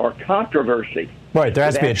case or controversy. Right, there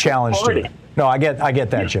has to be a challenge to it. No, I get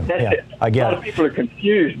that, Jim. Yeah, I get it. A lot of people are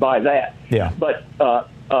confused by that. Yeah. But,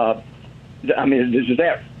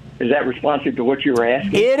 is that responsive to what you were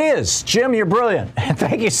asking? It is. Jim, you're brilliant.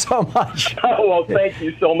 Thank you so much. Oh, well, thank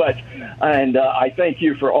you so much. And I thank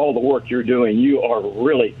you for all the work you're doing. You are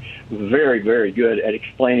really very, very good at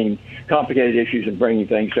explaining complicated issues and bringing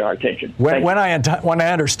things to our attention. When I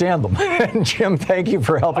understand them. Jim, thank you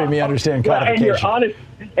for helping me understand codification. And you're honest,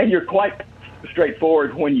 and you're quite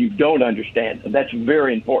straightforward when you don't understand them. That's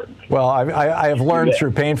very important. Well, I have learned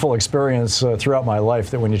through painful experience throughout my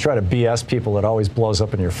life that when you try to BS people, it always blows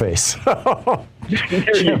up in your face.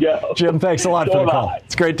 There you go. Jim, thanks a lot for the call.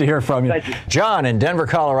 It's great to hear from you. Thank you. John in Denver,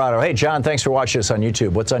 Colorado. Hey, John, thanks for watching us on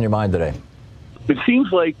YouTube. What's on your mind today? It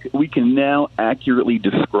seems like we can now accurately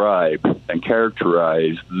describe and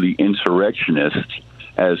characterize the insurrectionists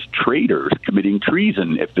as traitors committing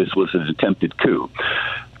treason if this was an attempted coup.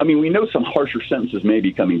 I mean, we know some harsher sentences may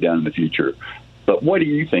be coming down in the future, but what are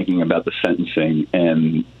you thinking about the sentencing,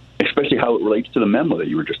 and especially how it relates to the memo that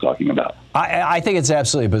you were just talking about? I think it's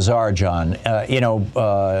absolutely bizarre, John.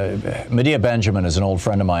 Medea Benjamin is an old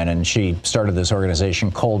friend of mine, and she started this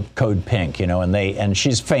organization called Code Pink, and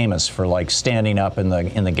she's famous for standing up in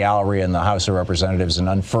the gallery in the House of Representatives and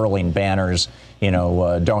unfurling banners,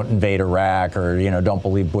 don't invade Iraq, or don't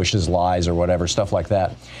believe Bush's lies, or whatever, stuff like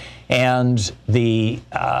that. And the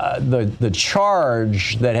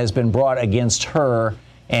charge that has been brought against her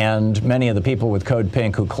and many of the people with Code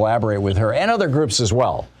Pink who collaborate with her, and other groups as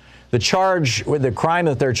well. The crime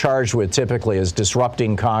that they're charged with typically is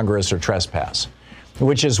disrupting Congress or trespass,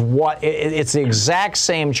 which is it's the exact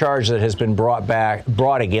same charge that has been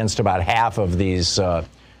brought against about half of these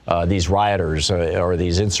rioters or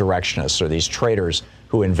these insurrectionists or these traitors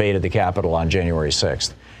who invaded the Capitol on January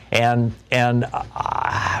 6th. And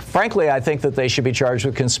frankly, I think that they should be charged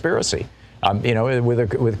with conspiracy.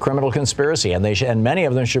 With criminal conspiracy, and many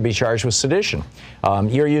of them should be charged with sedition.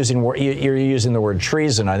 You're using the word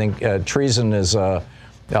treason. I think treason is a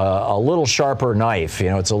little sharper knife.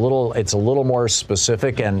 It's a little more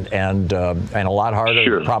specific and a lot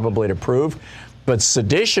harder probably to prove. But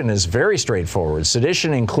sedition is very straightforward.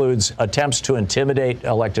 Sedition includes attempts to intimidate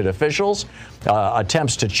elected officials,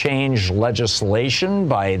 attempts to change legislation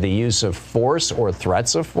by the use of force or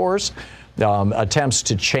threats of force. Attempts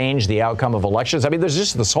to change the outcome of elections. I mean, there's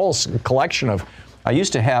just this whole collection of. I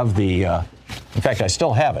used to have in fact, I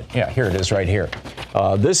still have it. Yeah, here it is right here.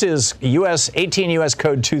 This is 18 U.S.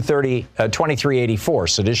 Code 2384,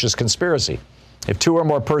 seditious conspiracy. If two or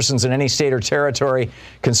more persons in any state or territory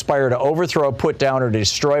conspire to overthrow, put down, or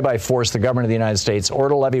destroy by force the government of the United States, or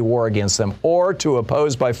to levy war against them, or to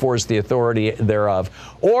oppose by force the authority thereof,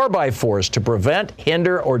 or by force to prevent,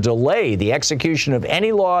 hinder, or delay the execution of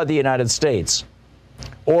any law of the United States,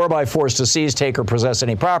 or by force to seize, take, or possess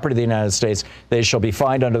any property of the United States, they shall be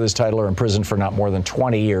fined under this title or imprisoned for not more than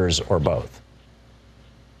 20 years or both.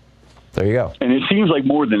 There you go. And it seems like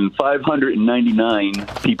more than 599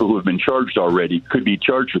 people who have been charged already could be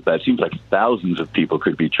charged with that. It seems like thousands of people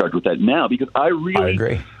could be charged with that now, because I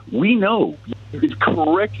agree. We know it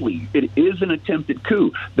is an attempted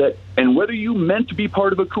coup, and whether you meant to be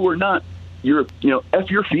part of a coup or not, F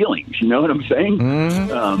your feelings. You know what I'm saying?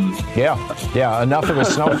 Mm-hmm. Yeah. Enough of the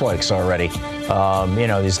snowflakes already.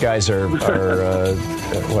 These guys are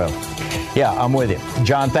I'm with you.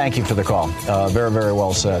 John, thank you for the call. Very, very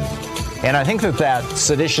well said. And I think that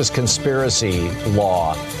seditious conspiracy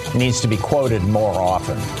law needs to be quoted more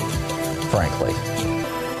often, frankly.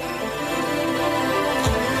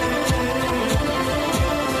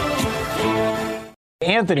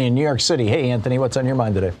 Anthony in New York City. Hey, Anthony, what's on your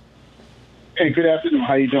mind today? Hey, good afternoon.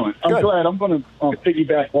 How you doing? I'm glad. I'm going to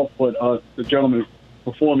piggyback off what the gentleman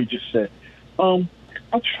before me just said. I'm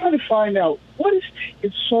trying to find out what is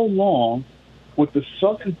taking so long with the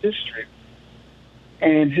Southern District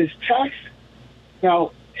and his taxes.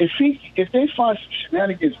 Now, if they find some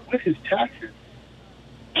shenanigans with his taxes,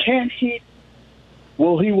 he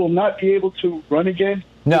will not be able to run again?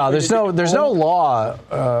 No, there's no law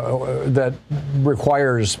that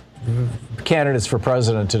requires candidates for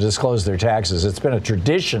president to disclose their taxes. It's been a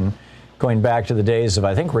tradition going back to the days of,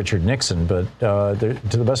 I think, Richard Nixon, but to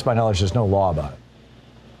the best of my knowledge, there's no law about it.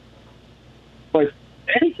 But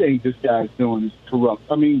anything this guy's doing is corrupt.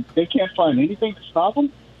 I mean, they can't find anything to stop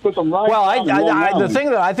him? The thing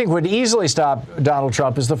that I think would easily stop Donald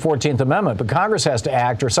Trump is the 14th Amendment, but Congress has to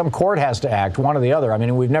act, or some court has to act, one or the other. I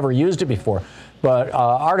mean, we've never used it before, but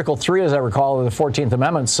Article 3, as I recall, of the 14th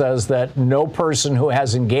Amendment says that no person who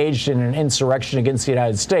has engaged in an insurrection against the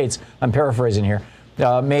United States, I'm paraphrasing here,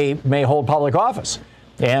 may hold public office.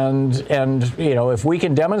 And if we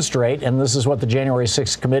can demonstrate, and this is what the January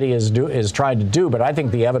 6th committee is trying to do, but I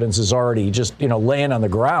think the evidence is already just laying on the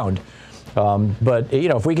ground. But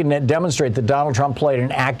if we can demonstrate that Donald Trump played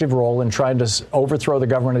an active role in trying to overthrow the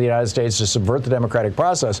government of the United States, to subvert the democratic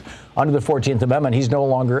process under the 14th Amendment, he's no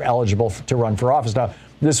longer eligible to run for office. Now,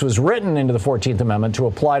 this was written into the 14th Amendment to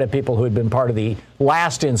apply to people who had been part of the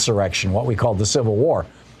last insurrection, what we called the Civil War.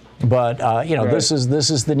 But this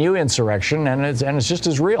is the new insurrection, and it's just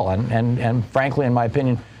as real, and frankly, in my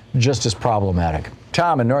opinion, just as problematic.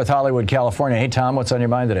 Tom in North Hollywood, California. Hey, Tom, what's on your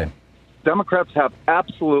mind today? Democrats have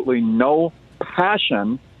absolutely no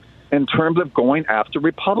passion in terms of going after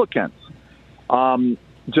Republicans.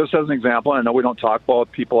 Just as an example, I know we don't talk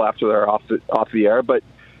about people after they're off the air, but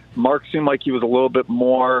Mark seemed like he was a little bit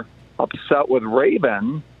more upset with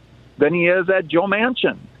Rabin than he is at Joe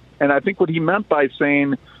Manchin. And I think what he meant by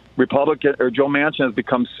saying Republican or Joe Manchin has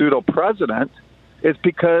become pseudo-president is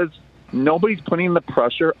because nobody's putting the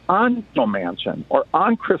pressure on Joe Manchin or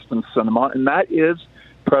on Kyrsten Sinema, and that is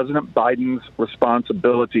President Biden's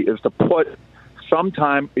responsibility, is to put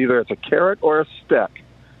sometime either it's a carrot or a stick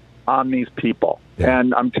on these people. Yeah.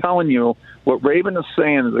 And I'm telling you, what Rabin is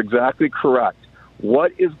saying is exactly correct.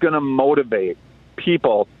 What is going to motivate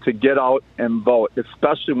people to get out and vote,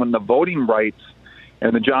 especially when the voting rights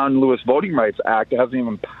and the John Lewis Voting Rights Act hasn't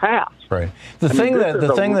even passed? Right. The thing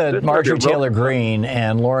that Marjorie Taylor Greene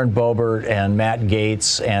and Lauren Boebert and Matt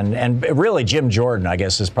Gaetz and really Jim Jordan, I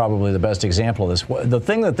guess, is probably the best example of this. The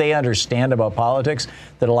thing that they understand about politics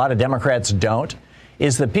that a lot of Democrats don't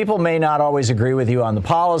is that people may not always agree with you on the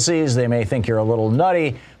policies. They may think you're a little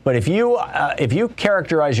nutty. But if you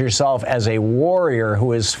characterize yourself as a warrior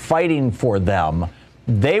who is fighting for them,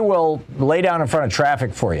 they will lay down in front of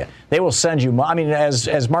traffic for you. They will send you. I mean,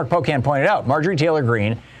 as Mark Pocan pointed out, Marjorie Taylor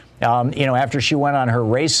Greene, after she went on her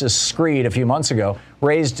racist screed a few months ago,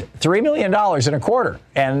 raised $3 million in a quarter,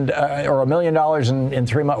 or $1 million in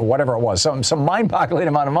 3 months, whatever it was, some mind-boggling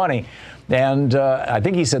amount of money. And I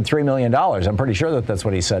think he said $3 million. I'm pretty sure that's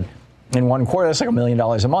what he said. In 1 quarter, that's like $1 million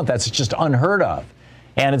a month. That's just unheard of.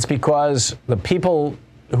 And it's because the people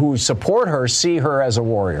who support her see her as a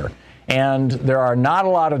warrior. And there are not a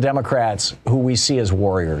lot of Democrats who we see as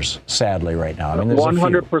warriors, sadly, right now. I mean, there's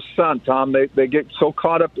 100%, Tom. They get so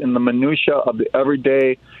caught up in the minutia of the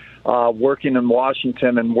everyday working in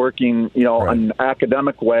Washington and working, in an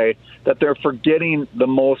academic way, that they're forgetting the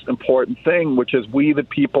most important thing, which is we, the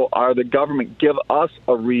people, are the government. Give us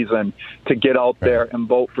a reason to get out there and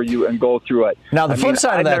vote for you and go through it. Now, the flip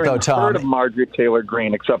side of that, though, Tom, I've never heard of Marjorie Taylor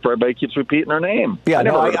Greene, except for everybody keeps repeating her name. Yeah,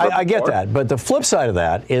 I get that. But the flip side of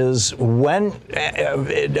that is when,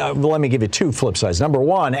 let me give you two flip sides. Number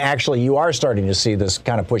one, actually, you are starting to see this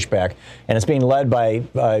kind of pushback, and it's being led by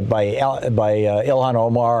Ilhan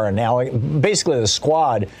Omar and basically the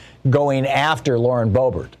squad going after Lauren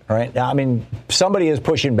Boebert, right? Now, I mean, somebody is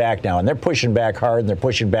pushing back now, and they're pushing back hard, and they're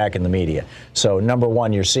pushing back in the media. So, number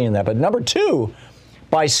one, you're seeing that. But number two,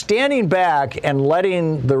 by standing back and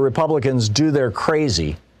letting the Republicans do their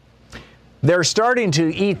crazy, they're starting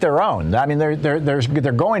to eat their own. I mean, they're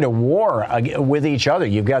going to war with each other.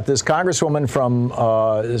 You've got this congresswoman from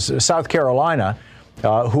South Carolina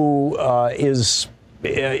who is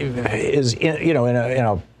is in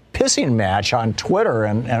a pissing match on Twitter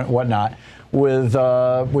and whatnot with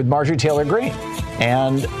Marjorie Taylor Greene,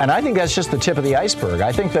 and I think that's just the tip of the iceberg.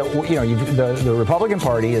 I think that the Republican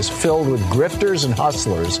Party is filled with grifters and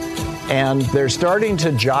hustlers, and they're starting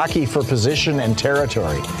to jockey for position and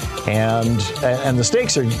territory, and the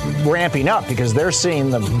stakes are ramping up because they're seeing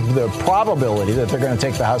the probability that they're going to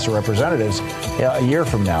take the House of Representatives a year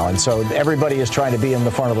from now, and so everybody is trying to be in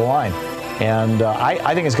the front of the line. And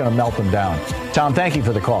I think it's going to melt them down. Tom, thank you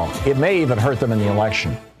for the call. It may even hurt them in the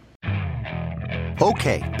election.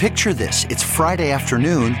 Okay, picture this. It's Friday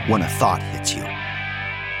afternoon when a thought hits you.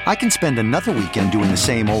 I can spend another weekend doing the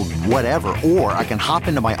same old whatever, or I can hop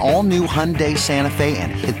into my all-new Hyundai Santa Fe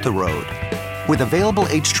and hit the road. With available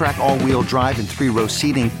H-Track all-wheel drive and 3-row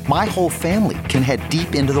seating, my whole family can head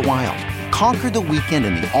deep into the wild. Conquer the weekend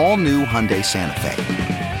in the all-new Hyundai Santa Fe.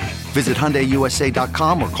 Visit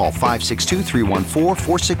HyundaiUSA.com or call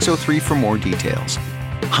 562-314-4603 for more details.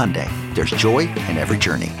 Hyundai, there's joy in every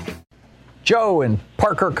journey. Joe in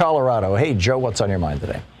Parker, Colorado. Hey, Joe, what's on your mind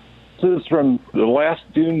today? This is from the last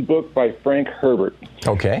Dune book by Frank Herbert.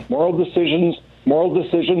 Okay. Moral decisions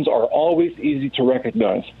are always easy to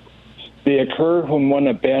recognize. They occur when one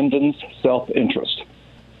abandons self-interest.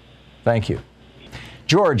 Thank you.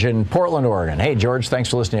 George in Portland, Oregon. Hey, George, thanks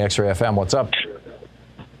for listening to X-Ray FM. What's up?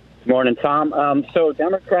 Good morning, Tom. So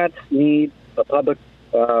Democrats need a public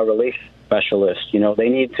relations specialist. They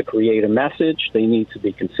need to create a message. They need to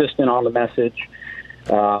be consistent on the message.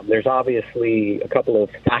 There's obviously a couple of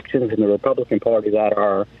factions in the Republican Party that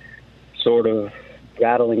are sort of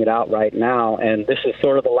battling it out right now, and this is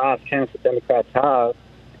sort of the last chance that Democrats have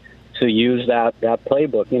to use that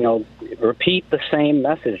playbook. Repeat the same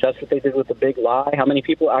message. That's what they did with the big lie. How many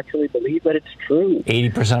people actually believe that it's true?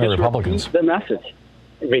 80% of Republicans. Repeat the message.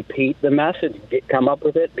 Repeat the message. Come up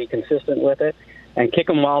with it. Be consistent with it. And kick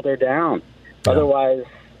them while they're down. Yeah. Otherwise,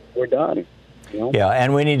 we're done. Yeah,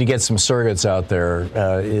 and we need to get some surrogates out there.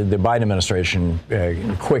 The Biden administration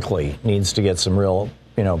quickly needs to get some real,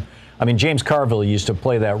 James Carville used to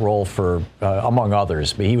play that role for, among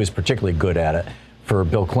others, but he was particularly good at it for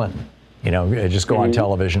Bill Clinton. Just go on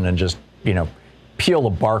television and just, peel the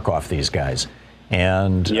bark off these guys.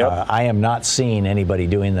 And I am not seeing anybody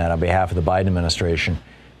doing that on behalf of the Biden administration.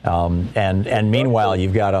 And meanwhile,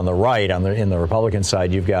 you've got on the right, in the Republican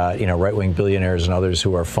side, you've got right-wing billionaires and others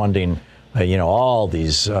who are funding all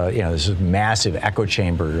these this massive echo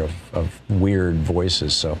chamber of weird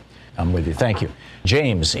voices. So I'm with you. Thank you,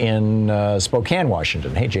 James in Spokane,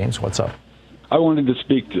 Washington. Hey, James, what's up? I wanted to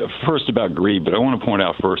speak first about greed, but I want to point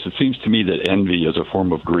out first, it seems to me that envy is a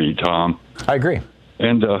form of greed, Tom. I agree.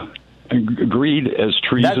 And greed as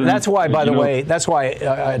treason. That's why, by the way,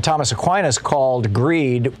 Thomas Aquinas called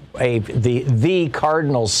greed the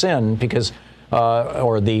cardinal sin because,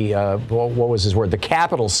 what was his word? The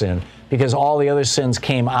capital sin, because all the other sins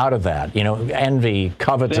came out of that. Envy,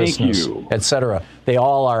 covetousness, etc. They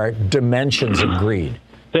all are dimensions of greed.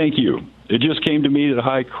 Thank you. It just came to me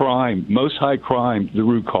that most high crime, the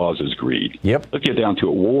root cause is greed. Yep. Let's get down to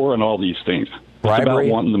it. War and all these things. Bribery. It's about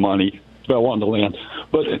wanting the money. It's about wanting the land.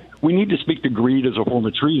 But we need to speak to greed as a form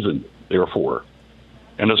of treason, therefore,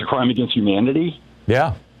 and as a crime against humanity.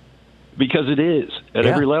 Yeah. Because it is at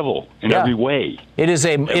every level, in every way.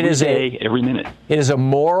 Every minute. It is a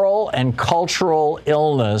moral and cultural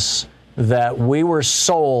illness that we were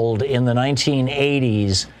sold in the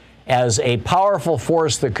 1980s as a powerful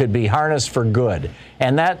force that could be harnessed for good.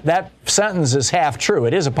 And that sentence is half true.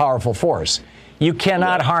 It is a powerful force. You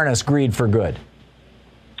cannot harness greed for good.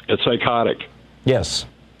 It's psychotic. Yes,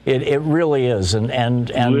 it really is, and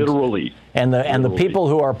literally, and the people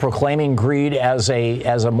who are proclaiming greed as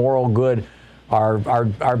a moral good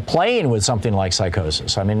are playing with something like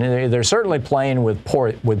psychosis. I mean, they're certainly playing with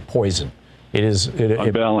poison.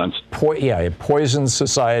 Unbalanced. It poisons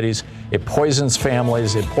societies. It poisons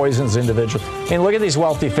families. It poisons individuals. I mean, look at these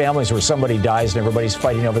wealthy families where somebody dies and everybody's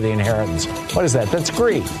fighting over the inheritance. What is that? That's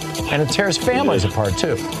greed, and it tears families apart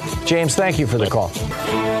too. James, thank you for the call.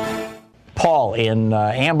 Paul in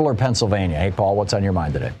Ambler, Pennsylvania. Hey, Paul, what's on your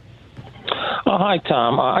mind today? Hi,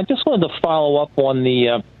 Tom. I just wanted to follow up on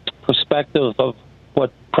the perspective of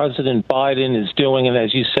what President Biden is doing, and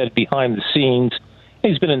as you said, behind the scenes.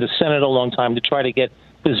 He's been in the Senate a long time to try to get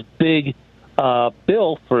this big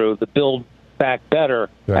bill through, the Build Back Better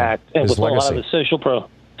Act, and with a lot of the social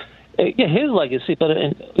his legacy. But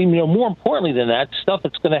more importantly than that, stuff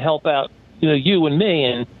that's going to help out you and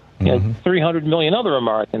me and 300 million other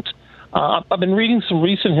Americans. I've been reading some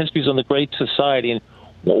recent histories on the Great Society, and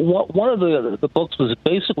one of the books was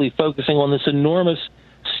basically focusing on this enormous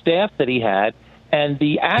staff that he had and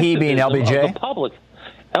the activism of the public.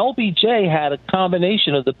 LBJ had a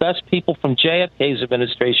combination of the best people from JFK's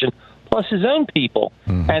administration plus his own people,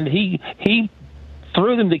 and he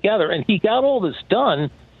threw them together, and he got all this done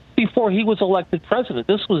before he was elected president.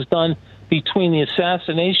 This was done between the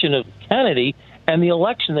assassination of Kennedy and the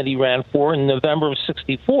election that he ran for in November of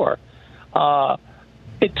 '64.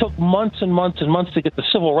 It took months and months and months to get the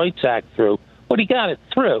Civil Rights Act through, but he got it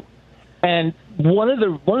through. And one of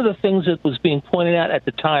the things that was being pointed out at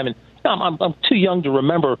the time, and I'm too young to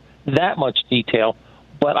remember that much detail,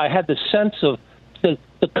 but I had the sense of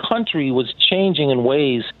the country was changing in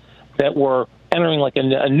ways that were entering like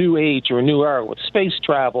a new age or a new era with space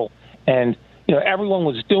travel, and everyone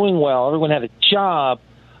was doing well, everyone had a job.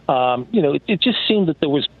 It just seemed that there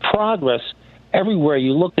was progress everywhere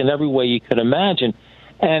you looked and every way you could imagine.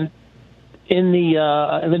 And in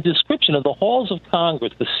the description of the halls of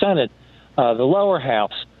Congress, the Senate, the lower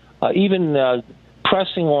house, even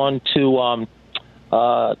pressing on to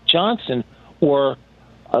Johnson, were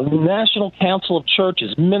a National Council of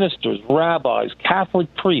Churches, ministers, rabbis,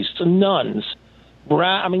 Catholic priests, nuns.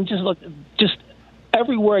 Just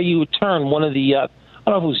everywhere you would turn, one of the I don't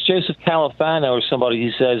know if it was Joseph Califano or somebody.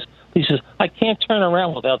 He says, I can't turn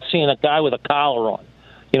around without seeing a guy with a collar on.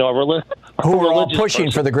 Who were all pushing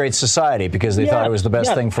for the Great Society because they thought it was the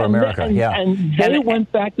best thing for America. And they went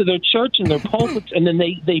back to their church and their pulpits, and then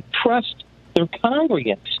they pressed their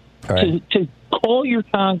congregants to call your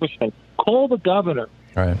congressman, call the governor.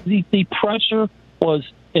 Right. The pressure was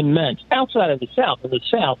immense. Outside of the South, in the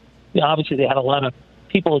South, obviously they had a lot of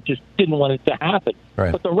people that just didn't want it to happen.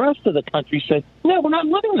 Right. But the rest of the country said, no, we're not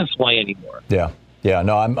living this way anymore. Yeah,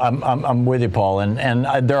 no, I'm with you, Paul,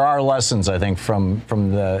 and there are lessons I think from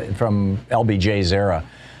LBJ's era,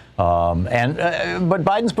 but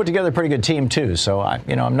Biden's put together a pretty good team too. So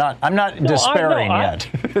I'm not despairing yet.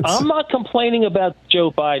 I'm not complaining about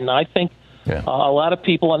Joe Biden. I think a lot of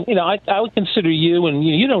people, and I would consider you, and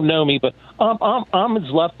you don't know me, but I'm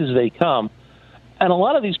as left as they come. And a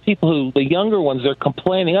lot of these people the younger ones, they're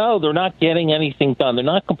complaining, they're not getting anything done. They're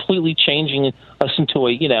not completely changing us into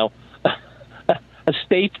a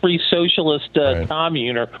state-free socialist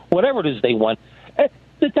commune or whatever it is they want.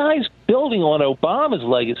 The guy's building on Obama's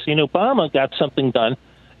legacy, and Obama got something done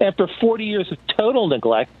after 40 years of total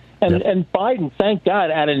neglect. And Biden, thank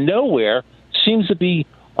God, out of nowhere, seems to be,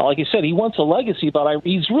 like I said, he wants a legacy, but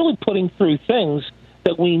he's really putting through things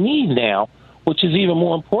that we need now, which is even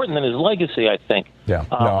more important than his legacy, I think. Yeah.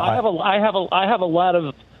 I have a lot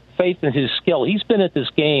of faith in his skill. He's been at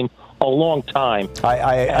this game a long time.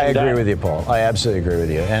 I agree with you, Paul. I absolutely agree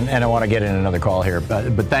with you. And I want to get in another call here,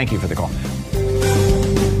 but thank you for the call.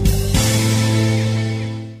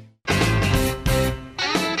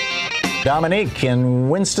 Dominique in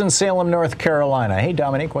Winston-Salem, North Carolina. Hey,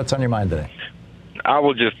 Dominique, what's on your mind today? I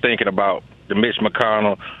was just thinking about the Mitch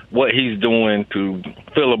McConnell, what he's doing to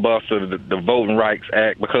filibuster the Voting Rights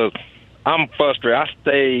Act, because I'm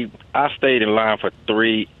frustrated. I stayed in line for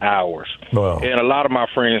 3 hours, and a lot of my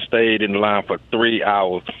friends stayed in line for 3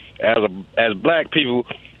 hours. As black people,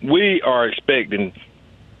 we are expecting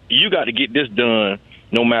you got to get this done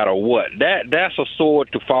no matter what. That's a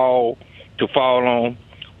sword to fall on.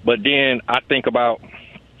 But then I think about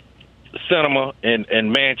Sinema and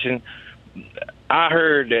Manchin. I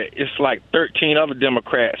heard that it's like 13 other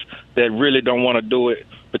Democrats that really don't want to do it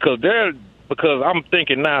because I'm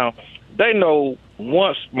thinking now, they know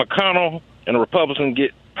once McConnell and the Republicans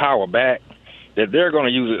get power back, that they're going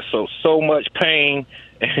to use it so much pain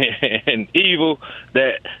and evil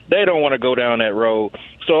that they don't want to go down that road.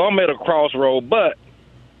 So I'm at a crossroad. But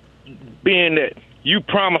being that you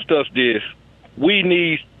promised us this, we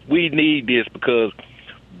need this, because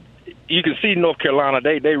you can see North Carolina,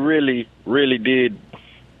 they really, really did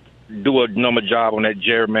do a number job on that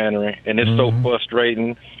gerrymandering, and it's so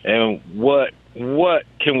frustrating. And what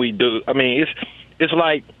can we do? I mean, it's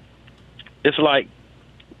like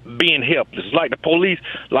being helpless. It's like the police.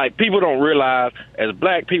 Like, people don't realize, as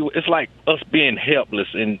black people, it's like us being helpless,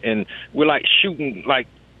 and we're like shooting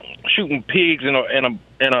pigs in a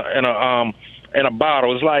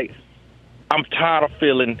bottle. It's like, I'm tired of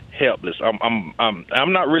feeling helpless. I'm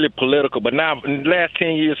not really political, but now in the last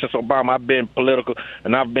 10 years since Obama, I've been political,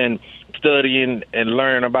 and I've been studying and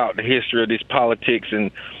learning about the history of this politics.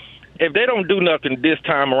 And if they don't do nothing this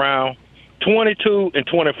time around, 22 and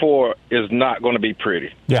 24 is not going to be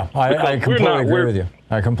pretty. Yeah, I completely agree with you.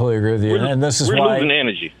 I completely agree with you. And this is why losing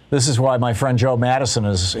energy. This is why my friend Joe Madison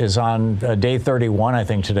is on day 31, I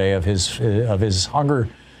think, today of his hunger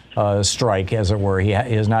strike, as it were. He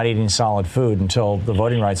is not eating solid food until the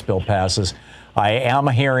voting rights bill passes. I am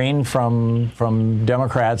hearing from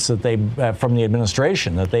Democrats that from the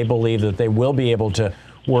administration, that they believe that they will be able to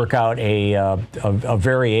work out a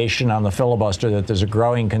variation on the filibuster, that there's a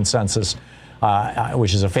growing consensus,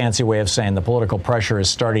 which is a fancy way of saying the political pressure is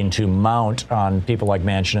starting to mount on people like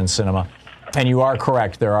Manchin and Sinema. And you are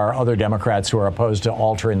correct. There are other Democrats who are opposed to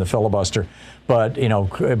altering the filibuster. But,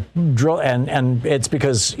 and it's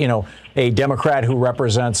because, a Democrat who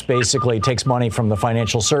represents basically takes money from the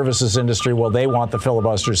financial services industry. Well, they want the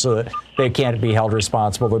filibuster so that they can't be held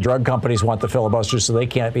responsible. The drug companies want the filibuster so they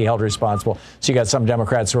can't be held responsible. So you got some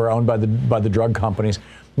Democrats who are owned by the drug companies.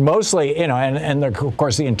 Mostly, and of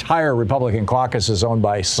course, the entire Republican caucus is owned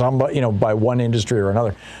by by one industry or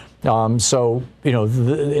another. It's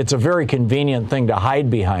a very convenient thing to hide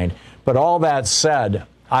behind. But all that said,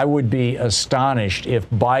 I would be astonished if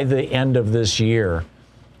by the end of this year,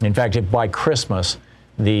 in fact, if by Christmas,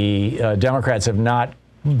 the Democrats have not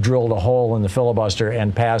drilled a hole in the filibuster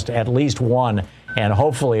and passed at least one and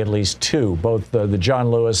hopefully at least two, both the John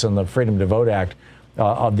Lewis and the Freedom to Vote Act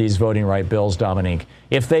of these voting right bills, Dominique.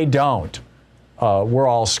 If they don't, we're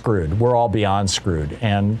all screwed. We're all beyond screwed.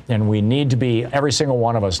 And we need to be, every single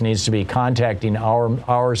one of us needs to be contacting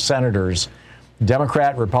our senators,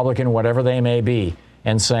 Democrat, Republican, whatever they may be,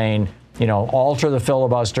 and saying, alter the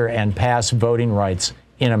filibuster and pass voting rights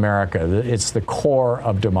in America. It's the core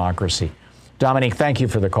of democracy. Dominique, thank you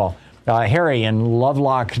for the call. Harry in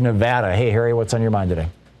Lovelock, Nevada. Hey, Harry, what's on your mind today?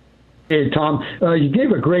 Hey, Tom. You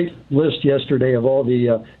gave a great list yesterday of all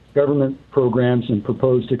the government programs and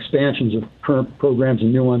proposed expansions of current programs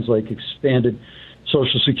and new ones like expanded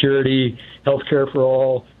Social Security, health care for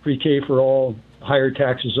all, pre-K for all, higher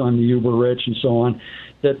taxes on the uber rich, and so on.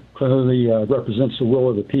 That clearly represents the will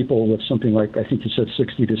of the people, with something like, I think you said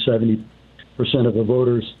 60 to 70% of the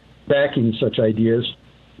voters backing such ideas.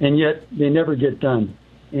 And yet they never get done.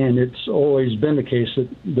 And it's always been the case that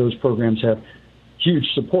those programs have huge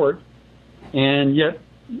support. And yet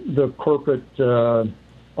the corporate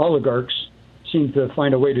oligarchs seem to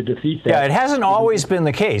find a way to defeat that. Yeah, it hasn't always been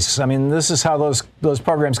the case. I mean, this is how those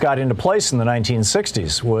programs got into place in the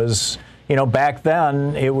 1960s. Was, back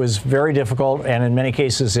then it was very difficult and in many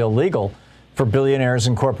cases illegal for billionaires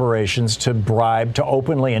and corporations to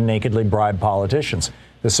openly and nakedly bribe politicians.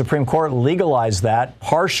 The Supreme Court legalized that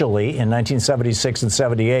partially in 1976 and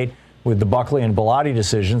 78 with the Buckley and Bellotti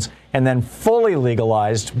decisions, and then fully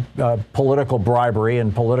legalized political bribery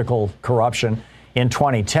and political corruption in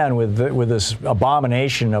 2010 with this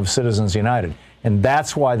abomination of Citizens United. And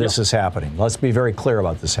that's why this is happening. Let's be very clear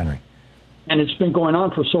about this, Henry. And it's been going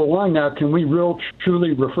on for so long now. Can we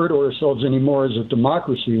truly refer to ourselves anymore as a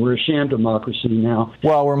democracy? We're a sham democracy now.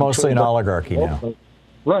 Well, we're mostly an oligarchy now.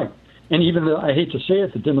 Right. And even I hate to say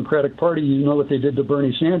it, the Democratic Party, you know what they did to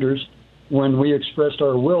Bernie Sanders when we expressed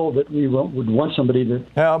our will that we would want somebody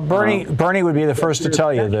that... Bernie would be the first to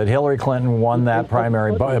tell you that Hillary Clinton won that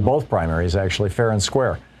primary, both primaries, actually, fair and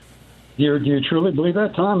square. Do you truly believe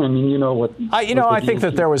that, Tom? I mean, you know what... I think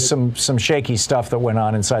that there was some shaky stuff that went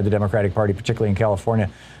on inside the Democratic Party, particularly in California.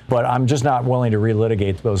 But I'm just not willing to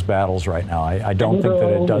relitigate those battles right now. I don't think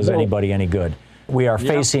that it does anybody any good. We are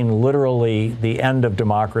facing literally the end of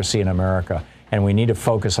democracy in America, and we need to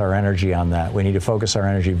focus our energy on that. We need to focus our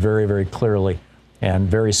energy very, very clearly and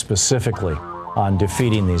very specifically on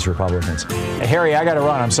defeating these Republicans. Harry, I got to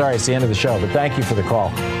run. I'm sorry, it's the end of the show, but thank you for the call.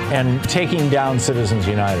 And taking down Citizens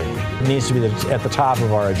United needs to be at the top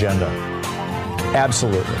of our agenda.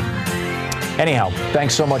 Absolutely. Anyhow,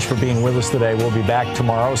 thanks so much for being with us today. We'll be back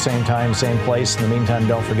tomorrow, same time, same place. In the meantime,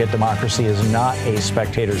 don't forget, democracy is not a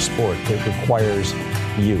spectator sport. It requires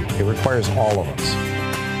you. It requires all of us.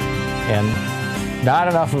 And not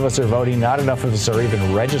enough of us are voting. Not enough of us are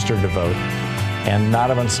even registered to vote. And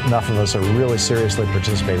not enough of us are really seriously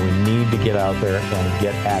participating. We need to get out there and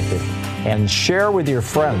get active. And share with your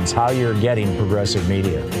friends how you're getting progressive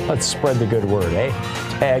media. Let's spread the good word, eh?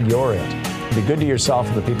 Tag you're it. Be good to yourself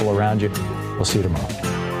and the people around you. We'll see you tomorrow.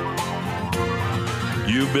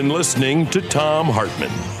 You've been listening to Thom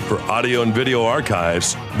Hartmann. For audio and video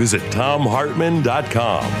archives, visit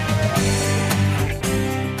thomhartmann.com.